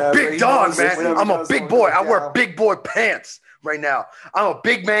 me. I'm a whenever big he dog, knows- man. whenever I'm he a knows big someone boy. goes I wear down. big boy pants right now. I'm a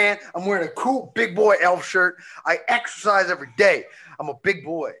big man. I'm wearing a cool big boy elf shirt. I exercise every day. I'm a big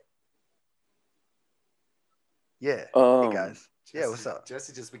boy. Yeah. Hey guys. Yeah, what's up?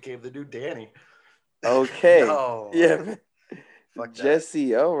 Jesse just became the new Danny. Okay. No. Yeah. Fuck that.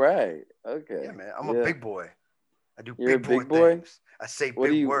 Jesse, all right. Okay. Yeah, man. I'm a big boy. I do You're a big boy big boy? things. I say What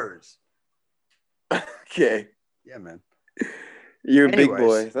do big you- words. Okay. Yeah, man. You're a big Anyways.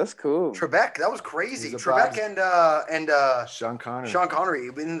 boy. That's cool. Trebek, that was crazy. He's a Trebek Bob's- and Sean Connery. Sean Connery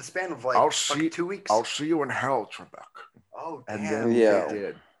in the span of like I'll fucking see- 2 weeks. I'll see you in hell, Trebek. Oh, And damn. then Yeah. they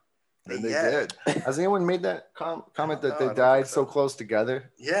did. And they Yeah. did. Has anyone made that comment that No, I they don't died think so. so close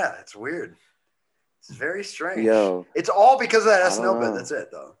together? Yeah, it's weird. It's very strange. Yo, It's all because of that I SNL don't bit. know. That's it,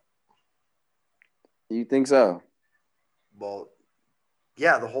 though. You think so? Well,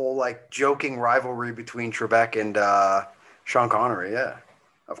 yeah, the whole like joking rivalry between Trebek and Sean Connery. Yeah,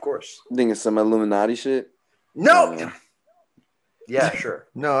 of course. You think it's some Illuminati shit? No. Yeah, sure.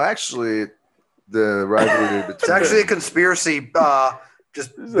 No, actually, the rivalry between It's actually a conspiracy.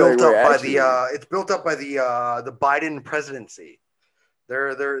 Just It's built like, up by actually- the. It's built up by the Biden presidency.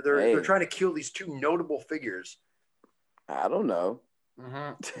 They're Hey. trying to kill these two notable figures. I don't know.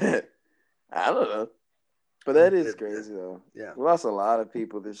 Mm-hmm. I don't know. But that is crazy, though. Yeah. We lost a lot of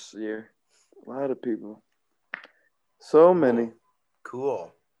people this year. A lot of people. So many.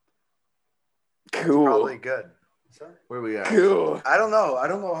 Cool. Cool. Probably good. Where we at? Cool. I don't know. I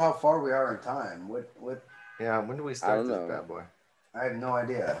don't know how far we are in time. What? Yeah, when do we I start don't this know. bad boy? I have no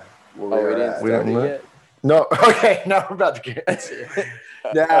idea. Oh, we didn't We start don't it know. yet? No, okay, now we're about to get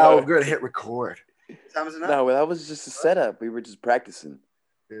now we're gonna hit record. What time is it now? No, well, that was just a setup. We were just practicing.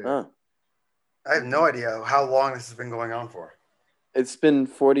 Yeah. Huh. I have no idea how long this has been going on for. It's been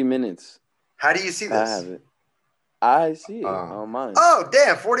 40 minutes. How do you see I this? have it. I see it Oh. on mine. Oh,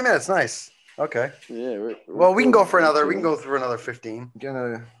 damn, 40 minutes. Nice. Okay. Yeah. Well, we can go for cool. another. We can go through another 15.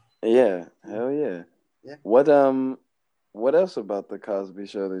 Gonna Yeah. Hell yeah. Yeah. What else about the Cosby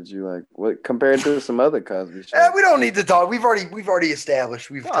Show that you like? What compared to some other Cosby shows? We don't need to talk. We've already established.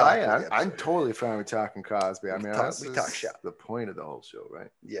 We've no, talked. I'm totally fine with talking Cosby. I mean, We talk shop. the point of the whole show, right?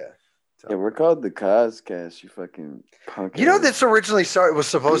 Yeah. Yeah, we're called the Coscast. You fucking punk. You know, ass. this originally started was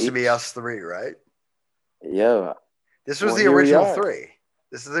supposed to be Bitch. us three, right? Yo, This was Well, the here we original are. three.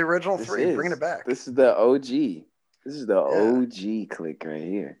 This is the original this three. is. Bringing it back. This is the OG. This is the OG click right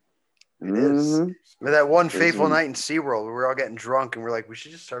here. It is. Mhm. Remember that one This fateful one- night in SeaWorld where we were all getting drunk and we're like, we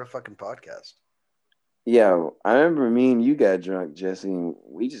should just start a fucking podcast. Yo, I remember me and you got drunk, Jesse, and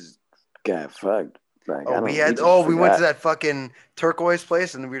we just got fucked. Like, I Oh, don't- we had. just Oh, we went to forgot. that fucking turquoise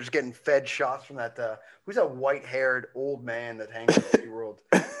place, and we were just getting fed shots from that. Who's that white-haired old man that hangs at SeaWorld?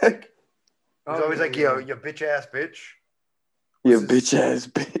 He's always like, yo, you bitch ass bitch. You Was this- bitch ass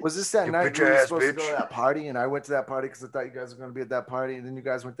bitch. Was this that You night we were bitch-ass supposed to go bitch. to that party, and I went to that party because I thought you guys were going to be at that party, and then you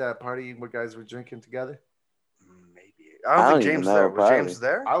guys went to that party where guys were drinking together? Maybe. I don't I think don't even James know, there. Was probably. James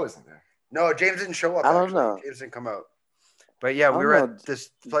there? I wasn't there. No, James didn't show up. I don't actually. know. James didn't come out. But yeah, I we don't were know. at this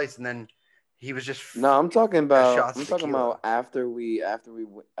place, and then he was just. No, I'm talking about. shots I'm of talking tequila. about after we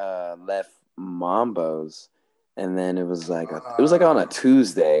left Mambo's, and then it was like on a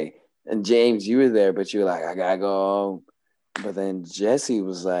Tuesday, and James, you were there, but you were like, I gotta go home. But then Jesse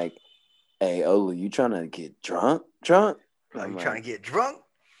was like, "Hey, Olu, you trying to get drunk? Are I'm you like- trying to get drunk?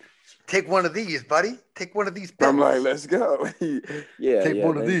 Take one of these, buddy. Take one of these pills. I'm like, let's go. yeah, Take yeah.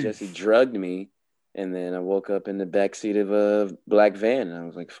 one of Then these. Jesse drugged me, and then I woke up in the backseat of a black van, and I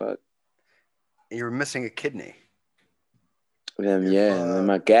was like, fuck. You were missing a kidney, Then If, yeah, and then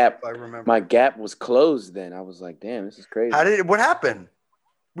my gap. if I remember. My gap was closed then. I was like, damn, this is crazy. How did it? What happened?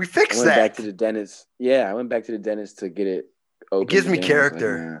 We I fixed went that. back to the dentist. Yeah, I went back to the dentist to get it open. It gives me again. I was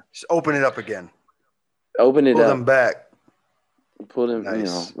character. Just open it up again. nah. Open it Pull up. them back. Pull them, you know,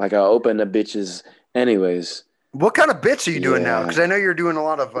 Nice. like I open the bitches anyways. What kind of bits are you doing now? Yeah. Because I know you're doing a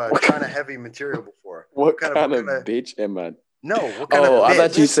lot of What kind of heavy material before. What kind kind of- of, what kind of- bitch am I? No, what kind Oh, of I bit?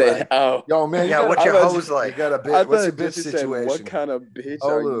 thought you said, oh. Yo, man, Yeah, what's I your thought hose you like? got a I bit. What's your thought bitch Jesse said, situation? what kind of bitch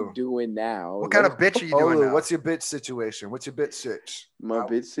are you Olu. doing now? What kind of bitch are you doing Olu, now? what's your bitch situation? What's your bitch sitch? My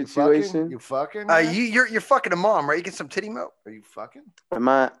bitch You situation? You fucking? man? You're fucking a mom, right? You get some titty milk. Are you fucking?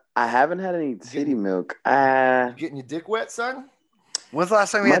 I haven't had any titty milk. You getting your dick wet, son? When's the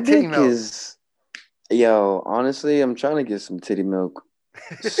last time we My had titty dick milk? is, yo, honestly, I'm trying to get some titty milk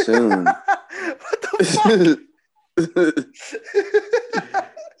soon. What the fuck?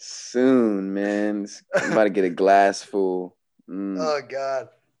 Soon, man. I'm about to get a glass full. Oh God.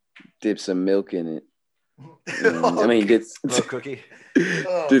 Dip some milk in it. Oh, I mean, Little cookie.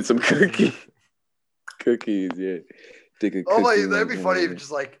 Oh. did some cookies, yeah. Dig a Oh my, cookie that'd be in funny there. if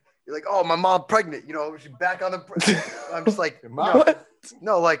just like you're like, oh, my mom pregnant. You know, she's back on the. I'm just like, Your mom? no, What?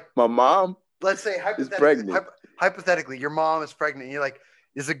 no, like My mom? let's say hypothetically, pregnant. hypothetically, your mom is pregnant. And you're like,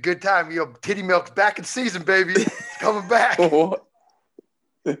 it's a good time. You know, titty milk's back in season, baby. It's coming back. What?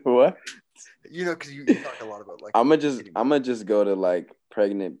 What? You know, because you talk a lot about like. I'm titty milk. gonna just go to like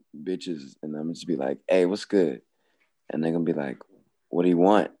pregnant bitches and I'm gonna just be like, hey, what's good? And they're gonna be like, what do you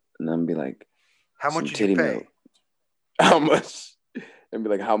want? And I'm gonna be like, How some much did titty you pay? milk. How much? And be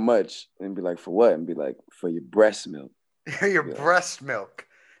like, how much? And be like, for what? And be like, for your breast milk. Your Yeah. breast milk,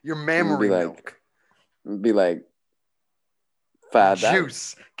 your be mammary like- milk. And be like, $5.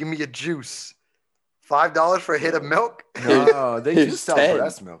 Juice. Give me a juice. $5 for a hit of milk? No, they do Here's sell 10.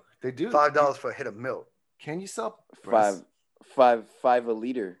 breast milk. They do. $5 for a hit of milk. Can you sell breast? Five a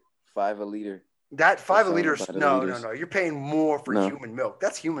liter. 5 a liter. That 5 That's liters. about No. liters. You're paying more for No. human milk.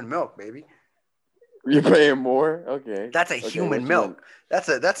 That's human milk, baby. You're paying more? Okay. That's a Okay, human what you milk. That's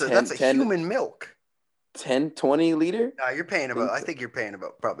a 10 human milk. 10, 20 liter? No, you're paying about. I so. think you're paying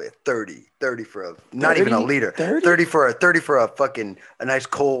about probably a 30 for a not even a 30? liter. 30? 30 for a fucking a nice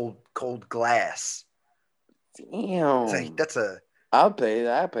cold glass. Damn. That's a I'll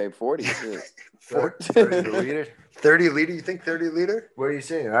pay 40. Shit. 30 liter. 30 liter. You think 30 liter? What are you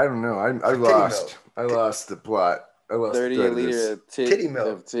saying? I don't know. I titty lost. milk. I lost the plot. I lost 30 the a thread of this. liter of Titty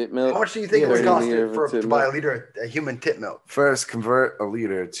milk. tit milk. How much do you think it 30 would cost liter of to tit buy a milk. liter of human tit milk? First, convert a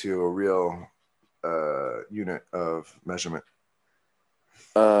liter to a real unit of measurement.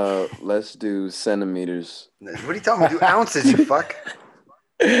 Let's do centimeters. What are you talking about? Do ounces, you fuck.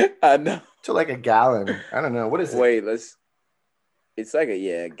 I know. To like a gallon. I don't know. What is it? Wait, it's like a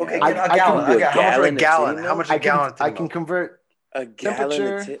gallon. Okay, I- a I gallon. can do a How much a gallon of gallon? titty How milk? much a gallon? of tit I can milk? convert. A gallon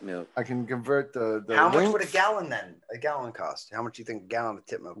Temperature. of tit milk. I can convert the. How much length, would a gallon then? A gallon cost? How much do you think a gallon of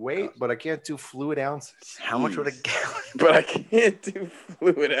tit milk would weight, cost? but I can't do fluid ounces. How much would a Jeez. gallon? But I can't do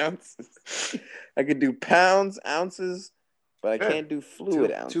fluid ounces. I could do pounds, ounces, but I Yeah. can't do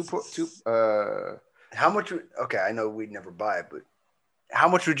fluid ounces. How much would? Okay, I know we'd never buy it, but how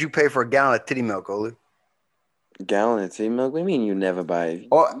much would you pay for a gallon of titty milk, Olu? Gallon of tit milk? What do you mean you never buy it?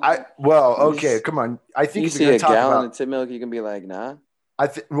 Okay, come on. I think You if see you're a gonna talk gallon about, of tit milk, you can be like, nah. I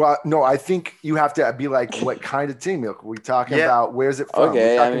think you have to be like, what kind of tea milk? Are we talking Yeah. about? Where's it from?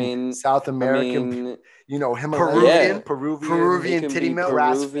 Okay, We're I talking mean, South American, Peruvian? Himalayan, Peruvian It can titty be milk?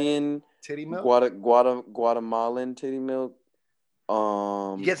 Peruvian, titty milk. Guatemalan titty milk.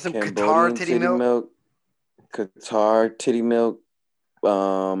 You get some Cambodian Qatar titty milk? Qatar titty milk.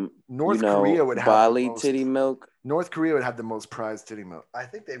 North Korea would have the Bali most- titty milk. North Korea would have the most prized titty milk. I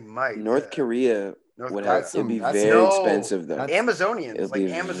think they might. North yeah. Korea North would Korea. have. It'd be That's very no- expensive though. Amazonians, It'll like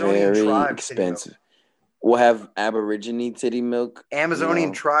be Amazonian very tribe expensive. We'll have Aborigine titty milk. titty milk. Amazonian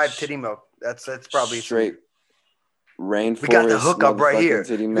know, tribe titty milk. That's probably some- straight rainforest. We got the hookup right motherfucking here.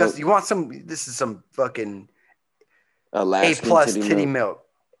 Titty You milk. want some? This is some fucking Alaskan A+ titty milk.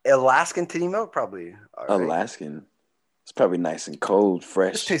 Alaskan titty milk, probably. All right. Alaskan. It's probably nice and cold,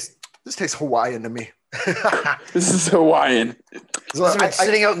 fresh. This tastes Hawaiian to me. This is Hawaiian. So It's been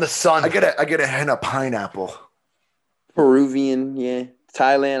sitting out in the sun. I get a henna pineapple. Peruvian, yeah.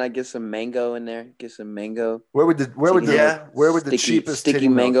 Thailand, I get some mango in there. Get some mango. Where would the Sticky- cheapest sticky titty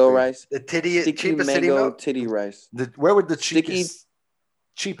milk mango be? rice? The Sticky cheapest mango titty milk. titty rice. Where would the Sticky-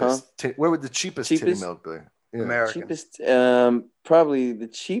 cheapest where would the cheapest titty Cheapest? milk be? Yeah. American. Cheapest, probably the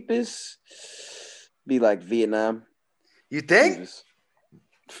cheapest be like Vietnam. You think? Jesus.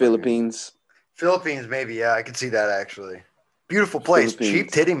 Philippines. Philippines, maybe. Yeah, I can see that actually. Beautiful place. Philippines.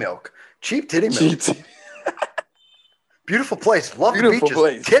 Cheap titty milk. Cheap titty milk. Cheap- Beautiful place. Love the Beautiful beaches.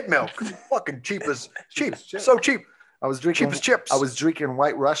 place. Tit milk. Fucking cheap as cheap. So cheap. I was drinking Cheap as chips. I was drinking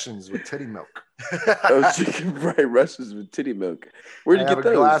White Russians with titty milk. I was drinking bright Russians with titty milk. Where'd you I get have a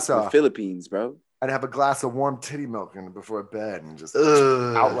those? glass The off. Philippines, bro. I'd have a glass of warm titty milk before bed and just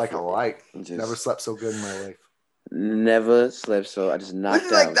Ugh. out like a light. Just Never slept so good in my life. never slept so. I just knocked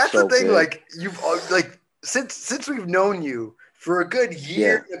Like, out. that's so the thing. good. Like you've like since we've known you for a good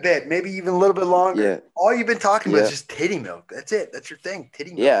year and a bit, maybe even a little bit longer. Yeah. All you've been talking about Yeah. is just titty milk. That's it. That's your thing.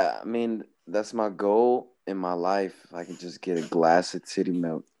 Titty milk. Yeah, I mean, that's my goal in my life. If I can just get a glass of titty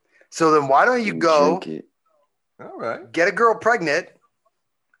milk. So then why don't you and go drink it. All right. get a girl pregnant,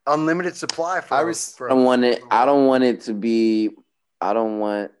 unlimited supply for. I was- for I don't want it. I don't want it to be. I don't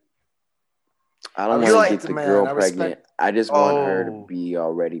want. I don't feel want like to get the the man, girl I pregnant. respect- I just want her Oh. to be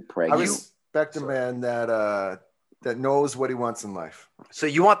already I pregnant. respect a man that knows what he wants in life. So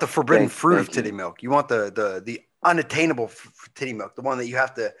you want the forbidden fruit of thank you. titty milk? You want the unattainable titty milk, the one that you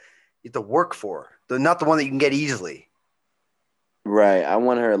have to work for, not the one that you can get easily. Right. I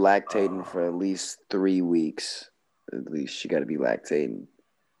want her lactating for at least 3 weeks. At least she got to be lactating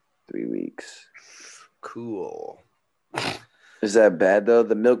 3 weeks. Cool. Is that bad though?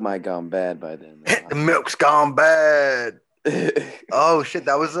 The milk might gone bad by then. The milk's gone bad. Oh shit,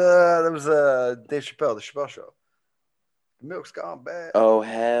 that was Dave Chappelle, the Chappelle Show. The milk's gone bad. Oh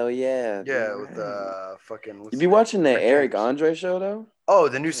hell yeah! Yeah, with fucking. You be watching the Eric Andre show though? Oh,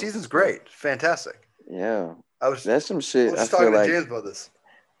 the new season's great, fantastic. Yeah, I was that's some I shit. was I just talking feel to like James about this.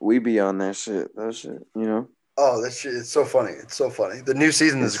 we be on that shit. That shit, you know. Oh, that shit! It's so funny. It's so funny. The new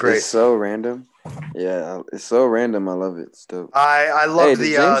season is It's great. so random. Yeah, it's so random. I love it. It's dope. I love Hey, the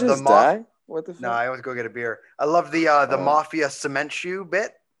did James just moth. die? What the fuck? No, I always go get a beer. I love the Mafia cement shoe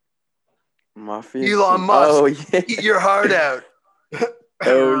bit. Mafia. Elon Musk, Oh yeah. eat your heart out.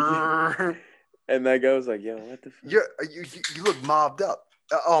 Oh, yeah. And that guy was like, "Yo, what the fuck?" You look mobbed up.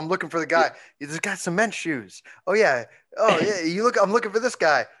 Oh, I'm looking for the guy. This guy's cement shoes. Oh yeah. Oh yeah. I'm looking for this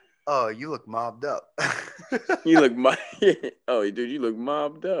guy. Oh, you look mobbed up. You look Oh, dude, you look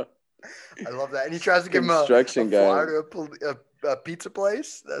mobbed up. I love that. And he tries to give him a Construction guy. flyer to a pizza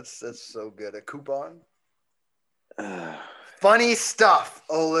place. That's so good. A coupon. Funny stuff,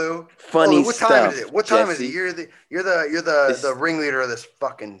 Olu. Funny Olu, what stuff. time is it? What time is Jesse. it? You're the ringleader of this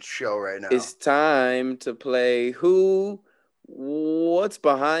fucking show right now. It's time to play What's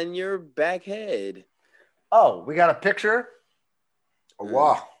behind your back head? Oh, we got a picture. A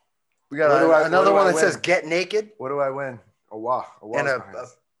wah. We got another one that says "Get Naked" What do I win? A wah. and a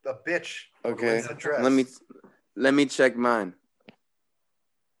bitch. Okay, wins the dress. let me check mine.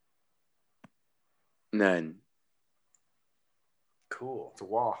 None. Cool. It's a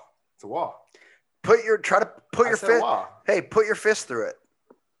wah. It's a wah. Try to put your fist. Wah. Hey, put your fist through it.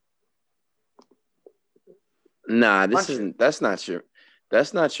 Nah, Punch that's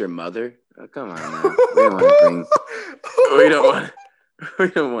not your mother. Oh, come on now. We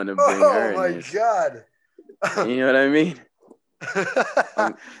don't want to bring her Oh my in this. god. You know what I mean?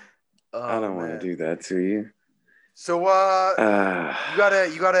 Oh, I don't want to do that to you. So you got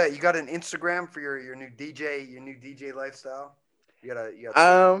an Instagram for your new DJ lifestyle? You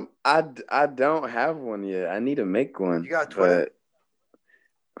got I don't have one yet. I need to make one. You got Twitter?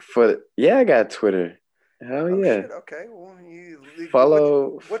 I got Twitter. Hell oh, yeah. Shit. Okay. Well,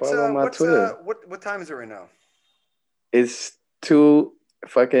 Follow my what's, Twitter. What time is it right now? It's 2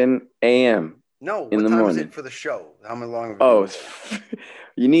 fucking a.m. No, in what the time morning. is it for the show? How long? Oh,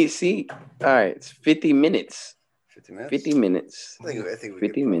 you need see. All right, it's 50 minutes. 50 minutes. 50 minutes. I think we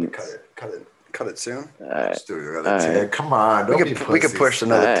 50 could minutes. cut it soon. All right. Let's do another All 10. right. Come on. Don't be We could pussies. push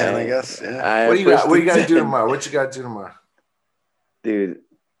another All 10, I right. guess. Yeah. What do you got? What you got to do tomorrow? What you got to do tomorrow? Dude?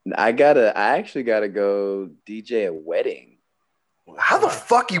 I actually gotta go DJ a wedding. How the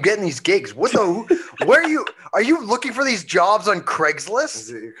fuck you getting these gigs? Where are you looking for these jobs on Is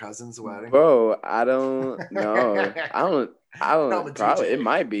Craigslist? it your cousin's wedding? Bro, I don't know. I don't I'm a probably DJ. it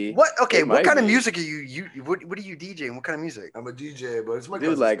might be. What? Okay, It what might kind of be. music are you? What are you DJing? What kind of music? I'm a DJ, but it's my Dude,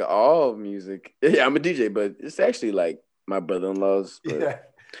 cousin's. like all music. Yeah, I'm a DJ, but it's actually like my brother-in-law's. But Yeah.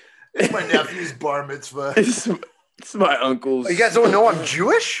 It's my nephew's bar mitzvah. it's my uncle's. Oh, you guys don't know I'm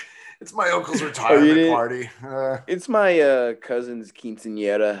Jewish? It's my uncle's retirement didn't? party. It's my cousin's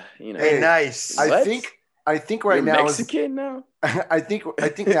quinceañera. You know. Hey, Hey, nice. What? I think right You're now Mexican now. I think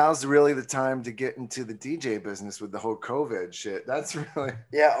now's really the time to get into the DJ business with the whole COVID shit. That's really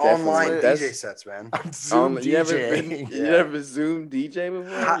Yeah, Definitely. online That's- DJ sets, man. I'm Zoom You ever been? DJing. You ever Zoom DJ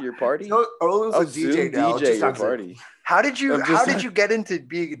before your party? So Olu's Oh, a DJ Zoom now. DJ just your on Zoom. party. How did you I'm just- How did you get into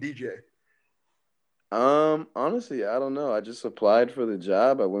being a DJ? Honestly, I don't know. I just applied for the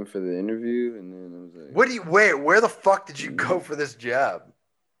job. I went for the interview, and then I was like, Where the fuck did you go for this job?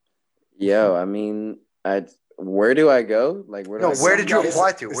 "Yo, I mean, where do I go? Like, where do No, I go? where did you Some apply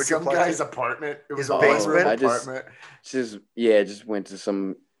guy's- to? Where'd you Some apply guy's to? apartment. It was His a basement? one-room I just- apartment. Just went to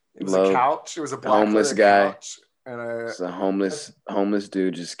some It was a couch. It was a black homeless leather guy. couch. And it's a homeless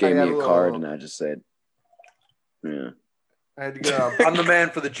dude just gave I me got a a card, little- and I just said, yeah. I had to go. I'm the man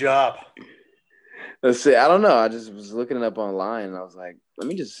for the job. Let's see. I don't know. I just was looking it up online, and I was like, let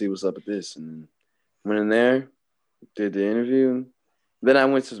me just see what's up with this. And went in there, did the interview. Then I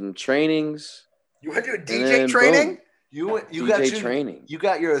went to some trainings. You went to a and DJ then training? boom, You DJ got training. You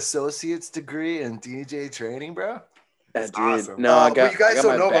got your associate's degree in DJ training, bro. I That's did. awesome. No, I But got. you guys I got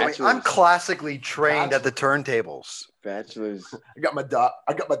don't my know about me. bachelor's. I'm classically trained at the turntables. Bachelor's. I got my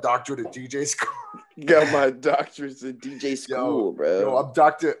doctorate at DJ school. Got my doctorate at DJ school, bro. Yo, I'm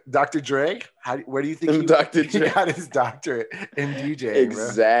Dr. Dre. Where do you think I'm Dr. he Dre. got his doctorate in DJing, bro?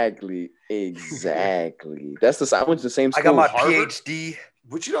 Exactly. I went to the same school. I got my Harvard? PhD.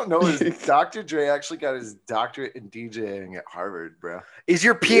 What you don't know is Dr. Dre actually got his doctorate in DJing at Harvard, bro. Is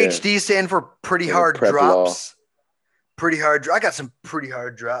your PhD stand for pretty Yeah, hard prep drops? Pretty hard. I got some pretty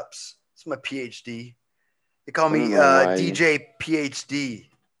hard drops. It's my PhD. They call I me don't know why DJ PhD.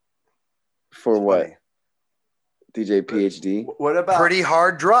 For It's what? funny. DJ PhD. What about Pretty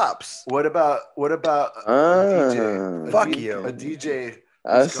hard drops. What about a DJ? Ah. Fuck D- you. A DJ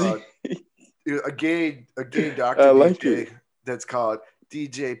I is see. called a gay doctor I like DJ it. that's called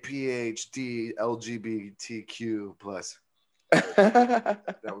DJ PhD LGBTQ plus. That's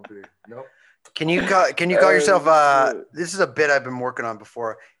That would be nope. Can you call Oh, yourself? shit. This is a bit I've been working on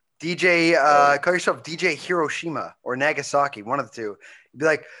before. DJ, call yourself DJ Hiroshima or Nagasaki, one of the two. You'd be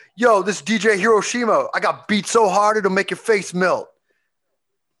like, yo, this is DJ Hiroshima. I got beat so hard it'll make your face melt.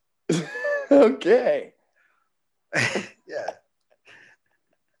 Okay. Yeah.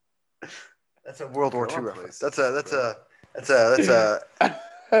 That's a World War II reference. That's a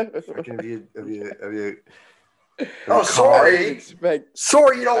Fucking have you Oh, sorry.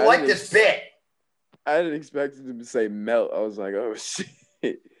 Sorry you don't like this bit. I didn't expect him to say melt. I was like, oh shit.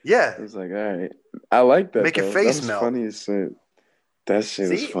 Yeah. I was like, all right. I like that. Make your though. face That was melt. Funny as shit. That shit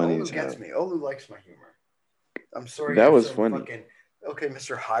was funny Olu as hell. gets me. Olu likes my humor. I'm sorry. That you're was so funny. Fucking, okay,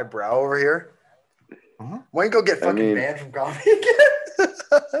 Mr. Highbrow over here. Uh-huh. Why don't you go get fucking mean- banned from comedy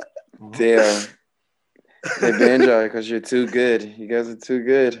again? Damn. They banned y'all because you're too good. You guys are too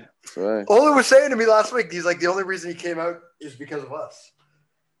good. That's right. Olu was saying to me last week, he's like, the only reason he came out is because of us.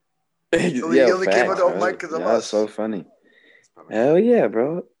 He only came out to open mic because of Y'all us. so funny. Hell yeah,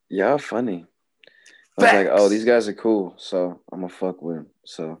 bro. Y'all funny. I was like, Facts. oh, these guys are cool, so I'm gonna fuck with them.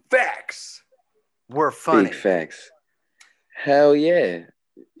 So Facts. We're funny. big facts. Hell yeah.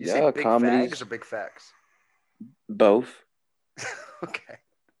 You say Y'all big comedies. fags or big facts? Both. Okay.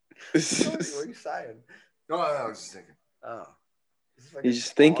 What are you saying? No, I was just thinking. Oh. He's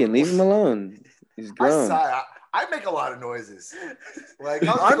just thinking. Leave him alone. He's I grown. sigh. I make a lot of noises. Like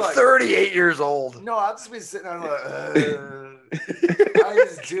I'm like, 38 years old. No, I'll just be sitting there like, I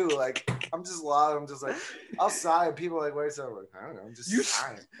just do. Like, I'm just loud. I'm just like, I'll sigh, and people are like, wait, so I'm like, I don't know. I'm just You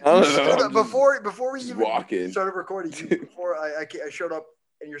sighing. I don't You know, stood I'm up just before we even walking. started recording. Before I showed up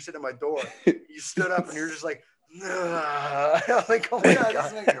and you're sitting at my door, you stood up and you're just like, nah. I'm like, oh my Yeah, I god,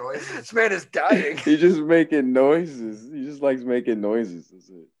 just make noises. this man is dying. He's just making noises. He just likes making noises. That's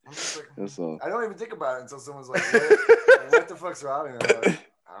it. I'm just like, That's all. I don't even think about it until someone's like, what the fuck's wrong? And I'm like,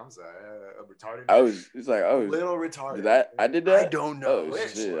 I'm sorry, I'm retarded. It's like, oh, little retarded. I did that? I don't know. Oh,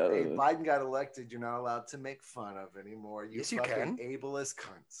 Which, shit. I hey, don't know. Biden got elected. You're not allowed to make fun of anymore. You Yes, you fucking can. ableist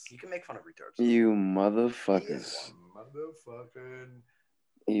cunts. You can make fun of retards. You He motherfuckers. is motherfucking.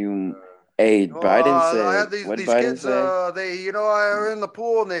 You. Hey, Biden I said. had these What did these Biden kids. say? They I were in the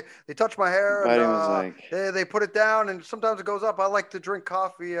pool and they touched my hair and Biden was like, they put it down and sometimes it goes up. I like to drink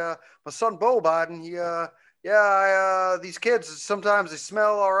coffee. My son Bo Biden, these kids sometimes they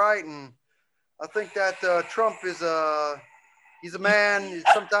smell all right and I think that Trump is he's a man.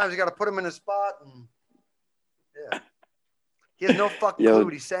 Sometimes you got to put him in a spot and yeah. He has no fucking Yo. clue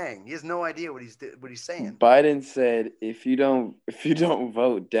what he's saying. He has no idea what he's saying. Biden said, if you don't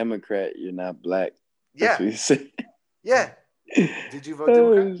vote Democrat, you're not black. That's Yeah, what he said. yeah. Did you vote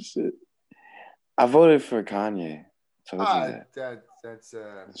Democrat? Oh, shit. I voted for Kanye. So That's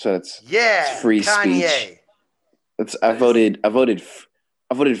so it's Yeah, free Kanye. speech. I voted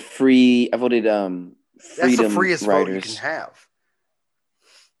free. I voted That's the freedom freest vote you writers. can have.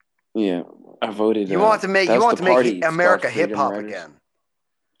 Yeah, I voted. You want to make that's the party. It's called America Freedom hip hop Writers. again.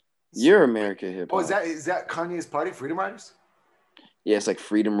 You're America hip hop. Oh, is that Kanye's party, Freedom Riders? Yeah, it's like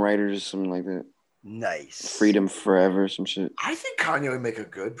Freedom Writers, something like that. Nice. Freedom Forever, some shit. I think Kanye would make a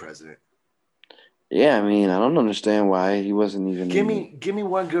good president. Yeah, I mean, I don't understand why he wasn't even. Give me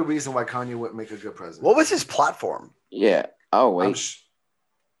one good reason why Kanye wouldn't make a good president. What was his platform? Yeah. Oh wait.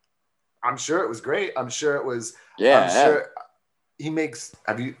 I'm sure it was great. I'm sure it was. Yeah. I'm sure he makes.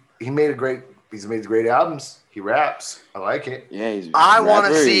 He's made great albums. He raps. I like it. Yeah. He's I want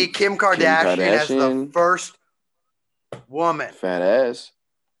to rapper, see Kim Kardashian as the Kardashian. first woman. Fat ass.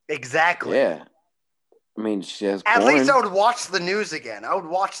 Exactly. Yeah. I mean, she has. At porn. least I would watch the news again. I would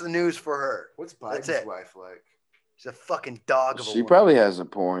watch the news for her. What's That's Biden's it. wife like? She's a fucking dog of a She woman. probably has a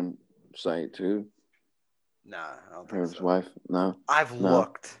porn site too. Nah, I don't Her think so. wife. No, I've No.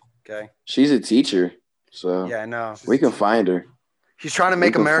 looked. Okay. she's a teacher, so Yeah, I know. we can find her. She's trying to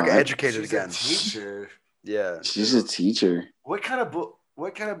make can America find- educated She's again. a teacher. Yeah. She's a teacher. What kind of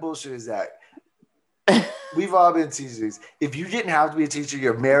bullshit is that? We've all been teachers. If you didn't have to be a teacher,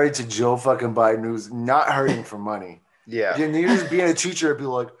 you're married to Joe fucking Biden, who's not hurting for money. Yeah. You're just being a teacher and be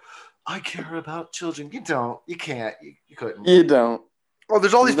like, I care about children. You don't. You can't. You couldn't. You don't. Well,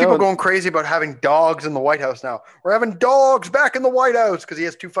 there's all these No. people going crazy about having dogs in the White House now. We're having dogs back in the White House because he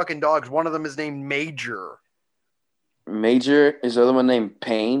has two fucking dogs. One of them is named Major. Major is the other one named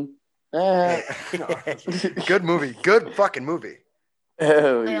Payne. Ah. Good movie. Good fucking movie.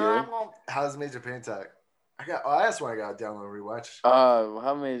 Hell yeah. How's Major Payne talk? That's one I got to download and rewatch.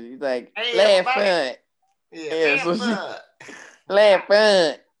 How many? He's like, Hey, left everybody. foot, Yeah, so fuck. left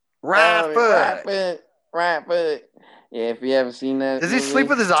foot, Right right foot. foot, right foot. Yeah, if you haven't seen that, Does he movie- sleep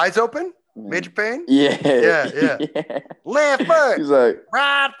with his eyes open? Major Payne? Yeah, Yeah. Left foot. He's like,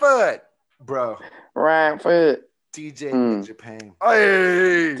 Right foot. Bro, right foot. DJ Major Payne.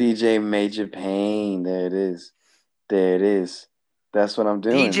 Hey. DJ Major Payne. There it is. There it is. That's what I'm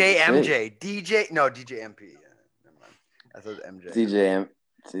doing. DJ That's MJ. it. DJ MP. Yeah, never mind. I thought it was MJ. DJ,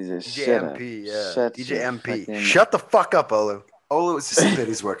 DJ shut MP. up. Yeah. Shut DJ your MP. fucking- Shut the fuck up, Olu. Oh, it's just a bit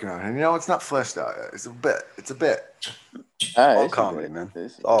he's working on. And you know, it's not fleshed out. It's a bit. It's a bit. All right, All it's a comedy, bit. man.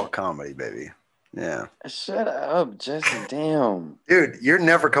 It's It's all comedy, baby. Yeah. Shut up, Jesse. Damn. Dude, you're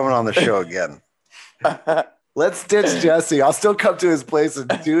never coming on the show again. Let's ditch Jesse. I'll still come to his place and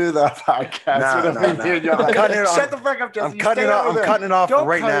do the podcast. No, Whatever no, you no. do. You're like, I'm cutting it off. Shut the fuck up, Jesse. I'm cutting it off. I'm cutting it off Don't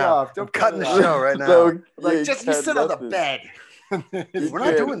right cut it now. off. I'm Don't cutting cut the it off. show right now. No, Like, just you cut sit on the nothing. bed. We're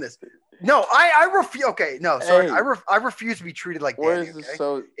not doing this. No, I refuse. Okay, no, sorry. Hey. I refuse to be treated like Where Danny. is this Okay?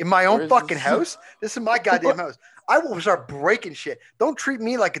 so? In my own where's fucking this- house. This is my goddamn house. I will start breaking shit. Don't treat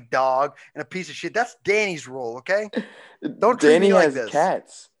me like a dog and a piece of shit. That's Danny's role, okay? Don't treat Danny me like has this.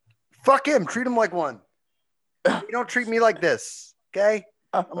 cats. Fuck him. Treat him like one. You don't treat me like this, okay?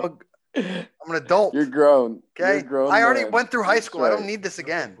 I'm an adult. You're grown. Okay, You're grown I already man. went through high That's school. I don't right. need this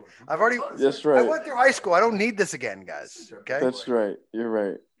again. I've already. That's I right. went through high school. I don't need this again, guys. Okay. That's right. You're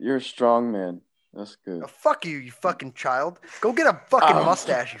right. You're a strong man. That's good. Now, fuck you, you fucking child. Go get a fucking Oh.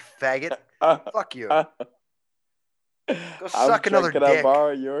 mustache, you faggot. Fuck you. Go suck another Can I dick.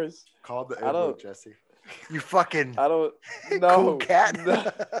 borrow yours? Call the I elbow, don't- Jesse. You fucking I don't. No. cool cat.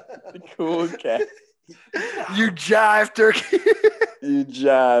 No. Cool cat. You jive turkey. You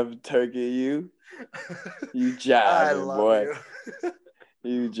jive turkey. You. You I jive, love boy.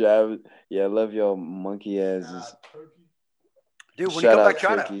 you. You jive. Yeah, I love your monkey asses. Dude, when Shout you come out back,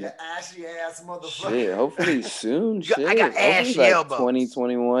 China. Turkey. You ashy ass motherfucker. Shit, hopefully soon. You got- Shit. I got Hopefully ashy like elbows.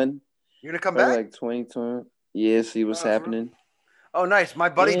 2021. You gonna come Probably back? like 2020. Yeah, see what's Oh, for real? happening. Oh, nice. My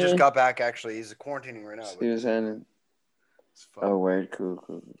buddy just Yeah. got back. Actually, he's quarantining right now. See what's happening. It's fuck. Oh, word.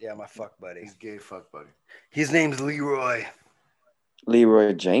 Cool. Yeah, my fuck buddy. He's gay fuck buddy. His name's Leroy.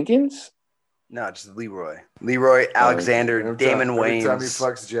 Leroy Jenkins? No, just Leroy. Leroy Alexander Every Damon every time he Wayans.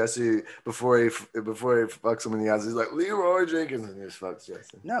 fucks Jesse, before he fucks him in the eyes, he's like Leroy Jenkins, and he just fucks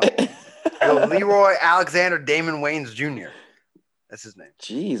Jesse. No. Yo, Leroy Alexander Damon Wayans Jr. That's his name.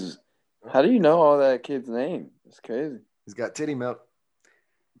 Jeez. How do you know all that kid's name? It's crazy. He's got titty milk.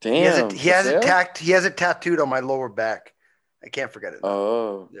 Damn. He has it Giselle? he has it tattooed on my lower back. I can't forget it.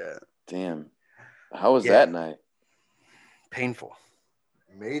 Oh, Yeah. damn. How was Yeah. that night? Painful.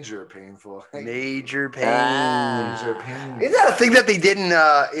 Major painful. Major pain. Major pain. Isn't that a thing that they did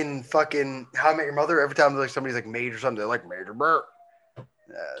in fucking How I Met Your Mother? Every time like somebody's like Major something, they're like Major Burt.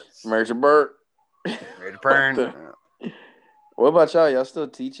 Mercer Burt. Major Burn. What What about y'all? Y'all still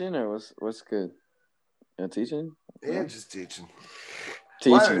teaching or what's good? Y'all teaching? Yeah, just teaching.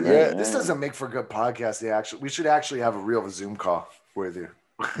 Teaching, yeah, right? this Yeah. doesn't make for good podcast. We should actually have a real Zoom call with you.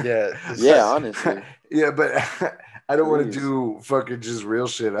 Yeah. Yeah, honestly. Yeah, but I don't want to Please. do fucking just real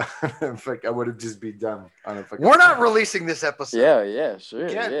shit. Fuck, I would have just be done on a fucking. We're not releasing this episode. Yeah, sure.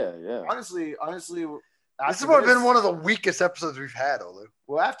 Can't- Yeah. honestly. This has been one of the weakest episodes we've had, Olu.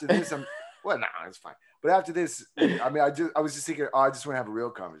 Well, after this, well, no, it's fine. But after this, I mean, I was just thinking, I just want to have a real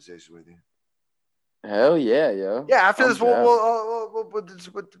conversation with you. Hell yeah, yo. Yeah, after I'm this, down. we'll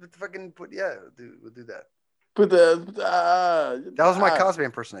fucking put. Yeah, we'll do that. Put the That was my Cosby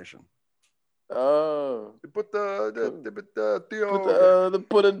impersonation. Oh. Put the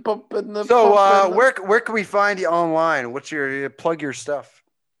Put it pump in the So pump in the- where can we find you online? What's your plug your stuff?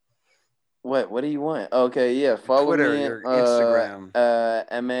 What do you want? Okay, yeah. Follow Twitter, me your Instagram.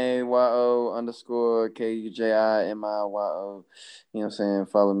 MAYO_KUJIMIYO. You know what I'm saying?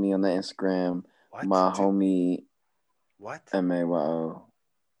 Follow me on the Instagram. What? My homie What? MAYO.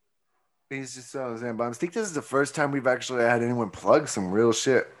 He's just so saying, but I think this is the first time we've actually had anyone plug some real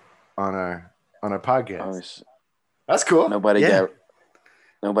shit on our podcast. Oh, That's cool. nobody Yeah.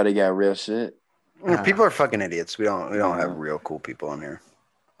 got real shit. People are fucking idiots. We don't have real cool people on here.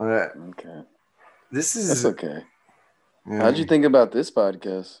 All right. Okay. This That's is okay. yeah. How'd you think about this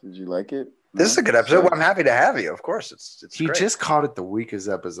podcast? Did you like it? This is a good episode. Well, I'm happy to have you. Of course, it's He great. just called it the weakest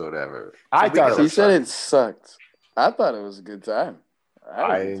episode ever. I weakest thought it He was said fun. it sucked. I thought it was a good time.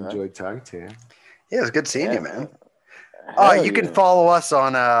 I had a good time. enjoyed talking to you. Yeah, it was good seeing you, man. Hell You can yeah. follow us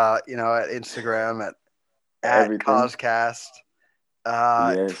on at Instagram at Everything. Coscast,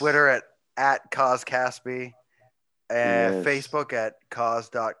 Yes. Twitter at Coscasby, and Yes. Facebook at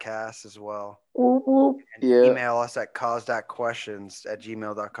cause.cast as well. Whoop, whoop. And Yeah. email us at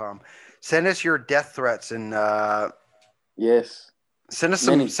cause.questions@gmail.com. Send us your death threats and Yes. send us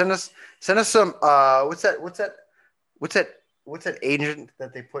Many. some what's that agent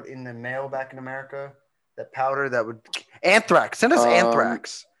that they put in the mail back in America? That powder that would anthrax. Send us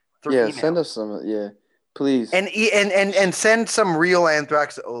anthrax. Through Yeah. email. Send us some. Yeah. please. And send some real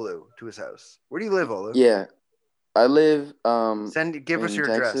Anthrax Olu to his house. Where do you live, Olu? Yeah, I live Give us in your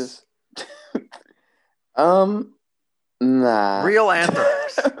Texas. address. Nah. Real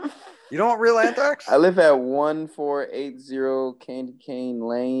Anthrax. You don't want real Anthrax? I live at 1480 Candy Cane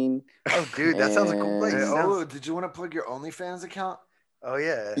Lane. Oh, dude, that sounds like a cool place. Hey, And- Olu, did you want to plug your OnlyFans account? Oh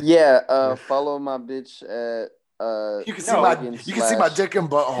yeah. Yeah, follow my bitch at You can see my Logan you can see my slash- dick and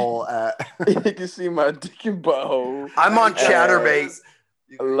butthole at. you can see my dick and butthole. I'm on Chatterbait.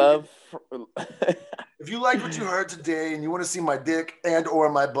 Love. If you like what you heard today and you want to see my dick and or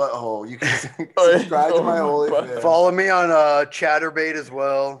my butthole, you can subscribe to my OnlyFans. Follow me on Chatterbait as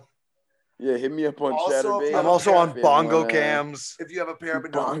well. Yeah, hit me up on Also, Chatterbait. I'm also on If you Bongo wanna- Cams. If you have a pair of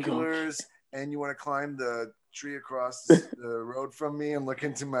Bongo. binoculars and you want to climb the tree across the road from me and look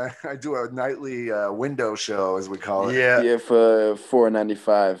into my, I do a nightly window show, as we call it. Yeah. Yeah, for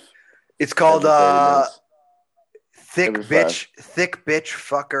 $4.95. It's called Every 30 minutes. Thick Every Bitch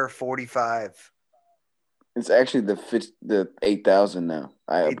Fucker 45. It's actually the 8,000 now.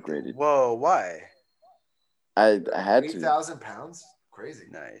 I upgraded. Whoa, why? I had 8,000 pounds? Crazy.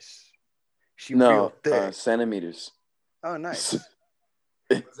 Nice. She No, real thick. centimeters. Oh, nice.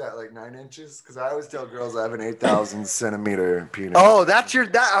 Was that like 9 inches? Because I always tell girls I have an 8,000 centimeter penis. Oh, that's your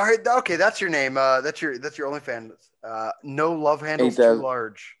okay. That's your name. That's your OnlyFans. No love handles too 8,000.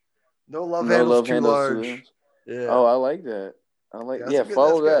 large. No love No handles love too handles large. too Yeah. Oh, I like that. I like. That's Yeah, good,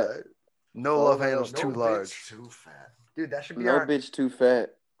 follow that's that. good. No Follow love that. handles No too bitch large. too fat. Dude, that should be No our. bitch too fat.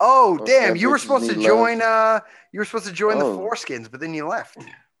 Oh, Or damn! fat You were bitches supposed to need join. love. You were supposed to join the Oh. Foreskins, but then you left.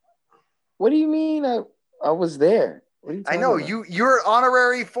 What do you mean? I was there. What are you I talking know about? you're an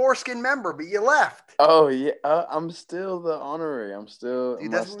honorary Foreskin member, but you left. Oh yeah, I'm still the honorary. I'm still. Dude,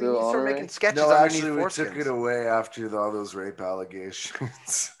 am that's I when still we start honorary? making sketches No, underneath actually, we Foreskins. took it away after all those rape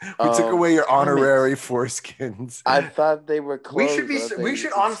allegations. we Oh, took away your damn it. honorary foreskins. I thought they were We closed. should be. I thought We should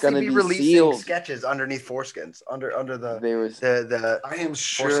it's honestly gonna be releasing sealed. sketches underneath Foreskins, under the They were. the. I am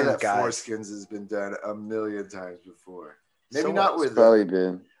sure Foreskins that guys. foreskins has been done a million times before. Maybe So not what? It's with probably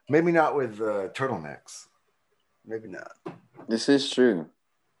been. maybe not with turtlenecks. Maybe not This is true.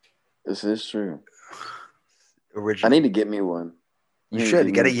 This is true. I original. need to get me one. I You need to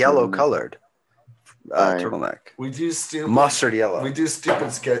should get a me yellow turtleneck. colored Alright. turtleneck, We do stupid mustard yellow. We do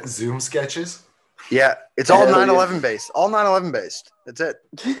stupid Zoom sketches. Yeah, it's all Hell 9/11 yeah. based. All 9/11 based. That's it.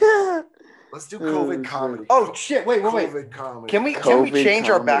 Let's do Oh, COVID shit. comedy. Oh shit! Wait. COVID comedy. Can we COVID change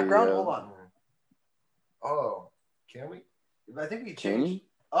our comedy, background? yo. Hold on. Oh, can we? I think we Can you? changed.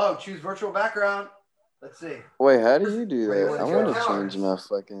 Oh, choose virtual background. Let's see. Wait, how do you do Wait, that? what's I your want to powers? change my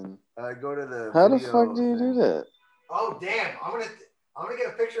fucking. Go to the. How the video fuck do you do thing. that? Oh damn! I'm gonna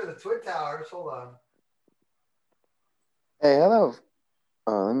get a picture of the Twin Towers. Hold on. Hey, hello.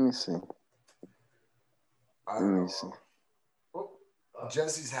 Oh, let me see. I Let don't me know. see.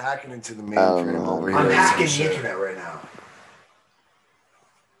 Jesse's hacking into the I don't mainframe know. over here. I'm or hacking some the shit. internet right now.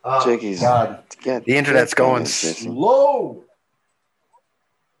 Jackie's. God. Get, The internet's get going this, Jesse. Slow.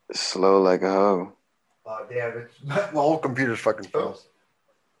 Slow like a hoe. Oh damn! It's, the whole computer's fucking froze.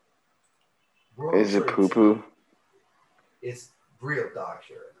 Is it poo poo? It's real dog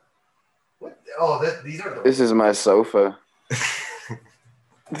shit right now. What? Oh, these are the. This is my sofa.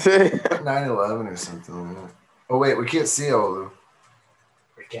 9/11 or something like that. Oh wait, we can't see Olu.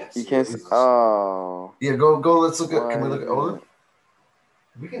 We can't. You see can't it. see. Oh. Yeah, go. Let's look at. Can we Why look at is Olu? it-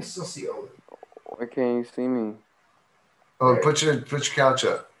 We can still see Owen. Why can't you see me? Oh, put your couch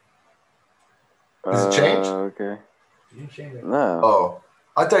up. Does it change? Okay. You can change it. No. Oh,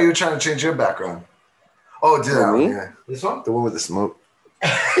 I thought you were trying to change your background. Oh, do Who, that one, me? yeah. This one? The one with the smoke.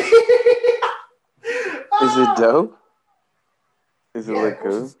 Is it dope? Is it Yeah, look of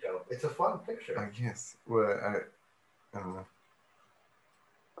course good? it's dope. It's a fun picture. I guess. Well, I don't know.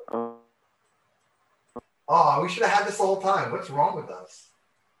 Oh. Oh, we should have had this the whole time. What's wrong with us?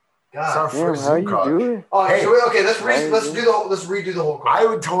 It's our God. Damn, first how Zoom you call. do it? Oh, Hey. okay. Let's Right, redo the whole. Call. I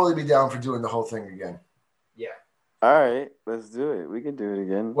would totally be down for doing the whole thing again. All right, let's do it. We can do it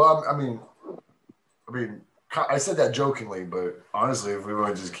again. Well, I mean, I said that jokingly, but honestly, if we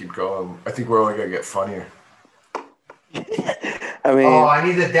want to just keep going, I think we're only gonna get funnier. I mean, Oh, I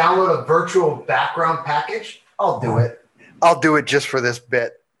need to download a virtual background package. I'll do it. I'll do it just for this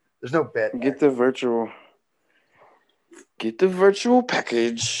bit. There's no bit. get the virtual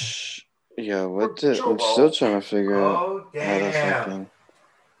package. Yo, what the? I'm still trying to figure out Oh how to damn! fucking.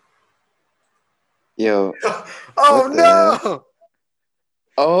 Yo, Oh What the no!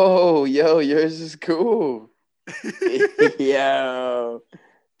 oh, yo, yours is cool. Yo,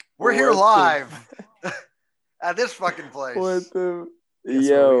 We're here What the- live at this fucking place. what the? Guess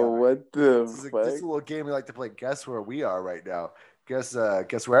Yo, where we are. what the This is fuck? a little game we like to play. Guess where we are right now. Guess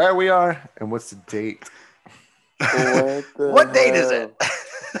where we are and what's the date? What the What date is hell?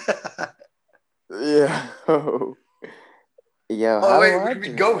 it? Yeah. Yo, Oh how wait, do we I could be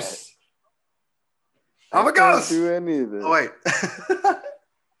do ghosts. that? I'm I a can't ghost. do any of this. Oh wait.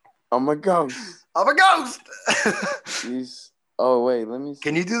 I'm a ghost. I'm a ghost. Oh wait, let me see.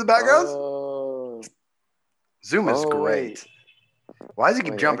 Can you do the backgrounds? Oh, Zoom is great. Why does he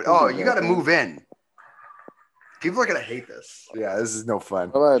keep Wait, I jumping? can Oh, do you got to backgrounds. move in. People are gonna hate this. Yeah, this is no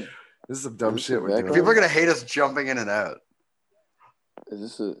fun. How about This is some dumb this shit a we're doing. background? People are gonna hate us jumping in and out.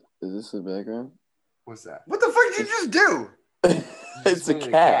 is this a background? What's that? What the fuck did you just do? It's a made a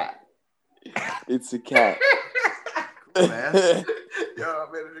cat. It's a cat. Cool, man. Yo, I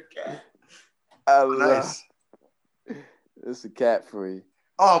made it a cat. I Nice. It's a cat for you.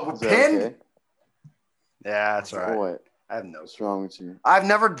 Oh, we're Is that pinned. okay? Yeah, that's all right. What? I have no. What's wrong with you? I've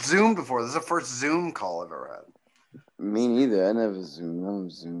never zoomed before. This is the first Zoom call I've ever had. Me neither. I never zoom. I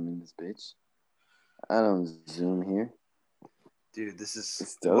don't zoom in this bitch. I don't zoom here. Dude, this is.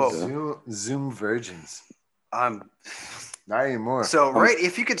 It's dope, Whoa. though. Zoom virgins. I'm. Not anymore. So right,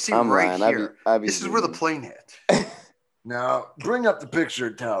 if you could see I'm right lying. here, I be this is where the zooming. plane hit. Now bring up the picture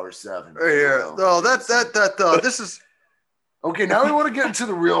of Tower 7. Right here. Oh, this is. Okay, now we want to get into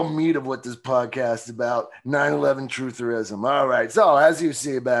the real meat of what this podcast is about. 9/11 trutherism. All right. So as you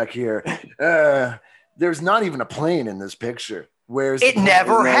see back here, there's not even a plane in this picture. Where's It the plane?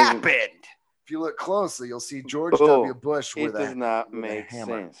 never It's not even- happened. If you look closely, you'll see George Oh, W. Bush It with does not with a make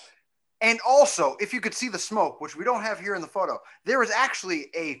hammer. sense. And also, if you could see the smoke, which we don't have here in the photo, there is actually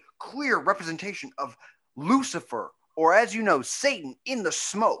a clear representation of Lucifer, or as you know, Satan, in the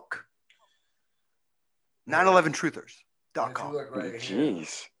smoke. 911truthers.com. If you look right here.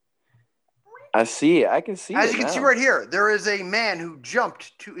 Jeez. I see it. I can see it. As you can see now. right here, there is a man who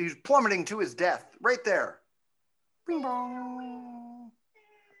he's plummeting to his death right there. Bing bong.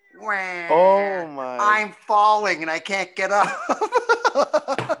 Wah. Oh my. I'm falling and I can't get up.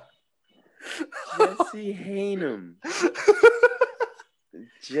 Jesse Hainum.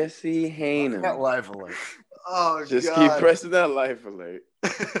 Jesse That Hainum. live alert. Oh, Just God. keep pressing that life alert.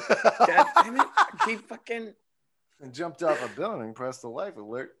 God damn it. I keep fucking And jumped off a building, pressed the live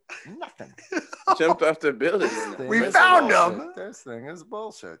alert. Nothing. jumped off the building. We This is found bullshit. him. This thing is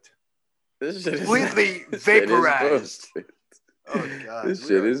bullshit. This shit is Completely this shit is vaporized. bullshit. Oh, God. This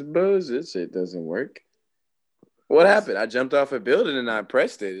shit is bullshit. This shit doesn't work. What happened? I jumped off a building and I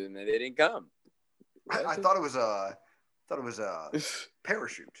pressed it and it didn't come. I thought it was a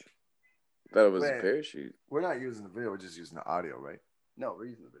parachute. Thought it was a Wait. parachute. We're not using the video, we're just using the audio, right? No, we're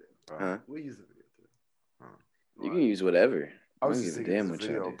using the video. Huh? We use the video too. You can use whatever. I was don't just give a thinking damn the what y'all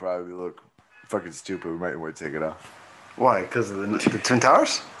video will do. probably look fucking stupid. We might want to take it off. Why? Because of the Twin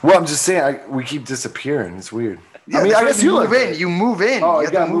Towers? Well, I'm just saying, we keep disappearing. It's weird. Yeah, I mean, I that's guess why you move look in. You move in. Oh, you I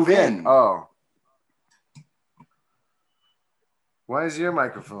have gotta to move in. Oh. Why is your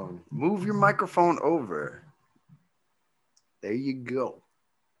microphone? Move your microphone over. There you go.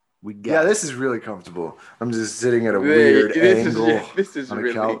 We got Yeah, it. this is really comfortable. I'm just sitting at a Hey, weird this angle. This is on a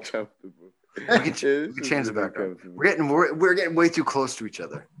really couch. comfortable. We can, This we is can change the really background. comfortable. We're getting way too close to each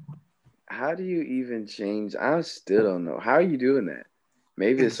other. How do you even change? I still don't know. How are you doing that?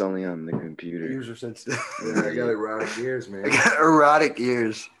 Maybe it's only on the computer. User sensitive. Yeah, I got erotic ears, I man. got erotic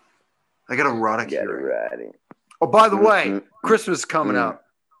ears. I got erotic Got it hearing. right. Oh, by the way, Mm-mm. Christmas coming Mm. up.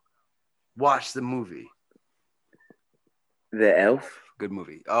 Watch the movie. The Elf. Good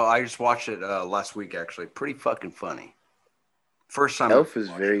movie. Oh, I just watched it last week, actually. Pretty fucking funny. First time. Elf I is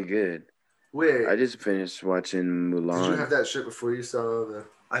watched very it. good. Wait, I just finished watching Mulan. did you have that shit before you saw the...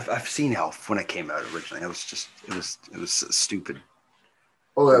 I've seen Elf when it came out originally. It was stupid.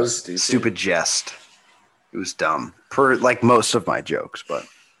 Oh, that was... Stupid jest. It was dumb. Like most of my jokes, but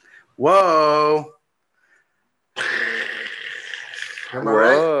whoa. Am I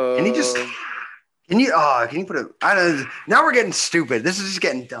right? Whoa. Can you put a I don't now we're getting stupid. This is just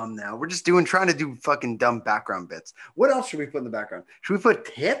getting dumb now. We're just trying to do fucking dumb background bits. What else should we put in the background? Should we put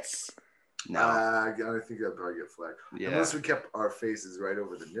tits? No. I think that'd probably get flagged. Yeah. Unless we kept our faces right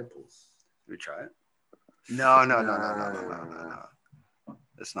over the nipples. Should we try it? No. No.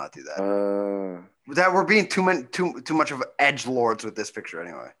 Let's not do that. That we're being too much of edge lords with this picture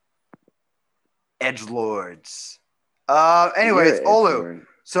anyway. Edge lords. Anyway, it's Olu.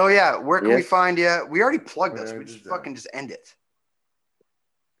 So yeah, where can we Yes. find you? We already plugged this. Yeah, We I just did that. fucking just end it.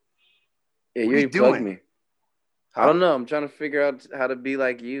 Yeah, What you are you already plugged doing? me. I don't know. I'm trying to figure out how to be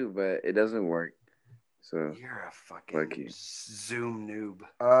like you, but it doesn't work. So You're a fucking Lucky. Zoom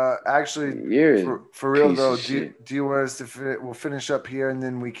noob. Actually, you're for real piece though, of shit. do you want us to we'll finish up here and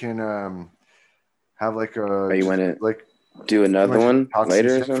then we can have like a you wanna like do another one talk some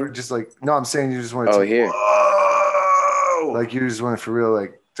later or shit for something? just like no, I'm saying you just want to Oh, here. Whoa! like you just want to for real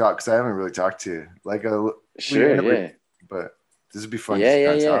like talk because I haven't really talked to you like Sure, never- yeah. but this would be fun. Yeah, just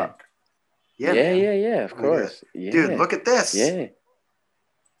yeah, to yeah. talk. Yeah, Yeah, man. yeah, yeah, of Look at course. Yeah. Dude, look at this. Yeah.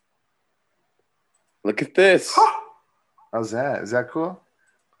 Look at this. How's that? Is that cool?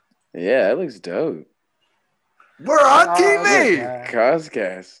 Yeah, that looks dope. We're on Oh, TV. look,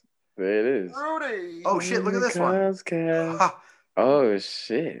 Coscast. There it is. Rudy. Oh shit! Look at this one. Coscast. Ha. Oh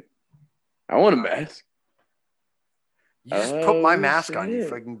shit. I want a mask. You just put my Oh, mask on. You shit.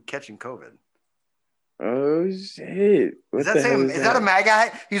 fucking catching COVID. Oh shit. What Is that the hell same? is Is that a MAGA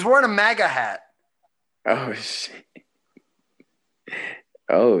hat? He's wearing a MAGA hat. Oh shit.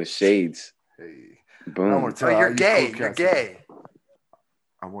 Oh, shades. Hey, I Boom. want to tell Oh, all you're you gay. cool You're cats- gay.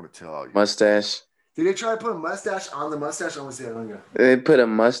 I want to tell all you. Mustache. Did they try to put a mustache on the mustache? I want to see that on you. They put a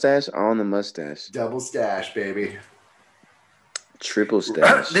mustache on the mustache. Double stash, baby. Triple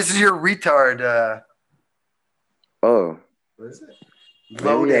stash. This is your retard. Oh. What is it? Maybe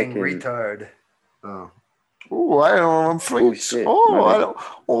I Loading can- retard. Oh. Oh, I don't. I'm free. Oh, shit. Oh, My I bad. don't.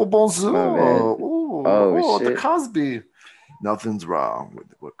 Oh, bonjour. My bad. Oh, the shit. Cosby. Nothing's wrong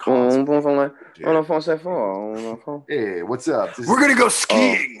with Cosby. On a phone, c'est fort. On a phone. Hey, what's up? This We're is- gonna go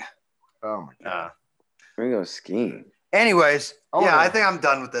skiing. Oh my god. We're going skiing. Anyways, I wanna- I think I'm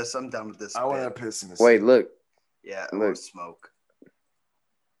done with this. I'm done with this. I want to bit. piss in this. Wait, look. Yeah, I Look. want to smoke.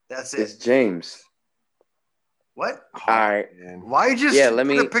 That's It's it. James. What? Oh, All right. man. Why you just Yeah, put let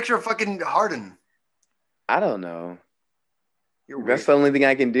me- a picture of fucking Harden? I don't know. You're weird. That's the only thing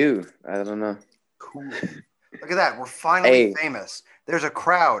I can do. I don't know. Cool. Look at that. We're finally Hey. famous. There's a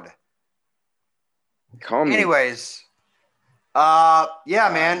crowd. Call me. Anyways, yeah,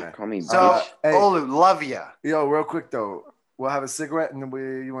 man. man. Call me So, bitch. Hey. Olu, love ya. Yo, real quick though, we'll have a cigarette and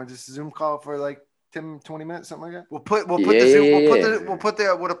then you want to just Zoom call for like 10, 20 minutes, something like that. We'll put Yeah, the Zoom, yeah, we'll put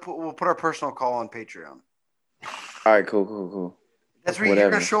yeah. the we'll put our personal call on Patreon. All right, cool. That's where you're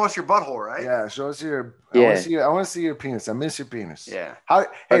Whatever. gonna show us your butthole, right? Yeah, show us your. Yeah. I want to see your penis. I miss your penis. Yeah. How?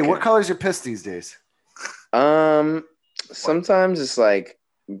 Hey, Okay. what color is your piss these days? Sometimes it's like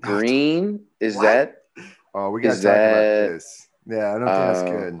green. Is What? that Oh, we gotta Is talk that- about this. Yeah, I don't think that's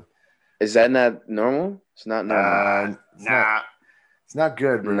good. is that not normal? It's not normal. It's not. It's not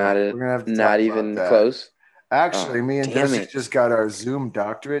good, bro. not We're gonna have to talk not about even that. close. Actually, Oh, me and damn Jesse it. just got our Zoom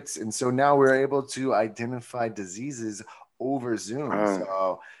doctorates, and so now we're able to identify diseases over Zoom. Oh.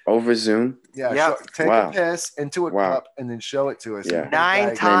 So Over Zoom. yeah, Yep. take Wow. a piss into a Wow. cup and then show it to us. Yeah. And we're gonna 9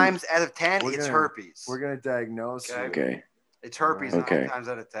 diag- times out of 10, we're it's gonna- herpes. We're gonna diagnose. Okay. you. Okay. It's herpes Okay. 9 times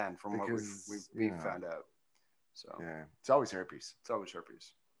out of 10 from what Because, we you know. found out. So Yeah, it's always herpes. it's always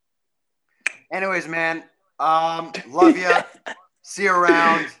herpes. Anyways, man, love ya. See you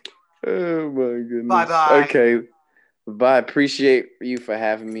around. Oh my goodness. Bye-bye. Okay. Bye. Appreciate you for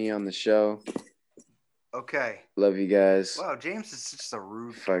having me on the show. Okay. Love you guys. Wow, James is just a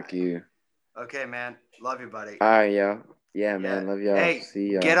rude Fuck guy. you. Okay, man. Love you, buddy. All right, y'all. Yeah, man. Love y'all. Hey,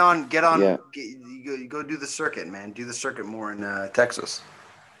 See y'all. get on. Yeah. You go do the circuit, man. Do the circuit more in Texas.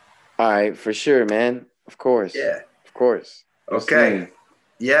 All right, for sure, man. Of course. Yeah. Of course. Okay.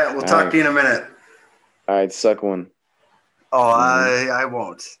 Yeah, we'll All talk right. to you in a minute. All right, suck one. Oh, I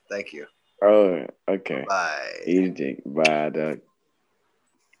won't. Thank you. Oh, okay. Bye. Eat a dick. Bye, Doug.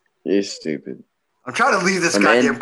 You're stupid. I'm trying to leave this I'm goddamn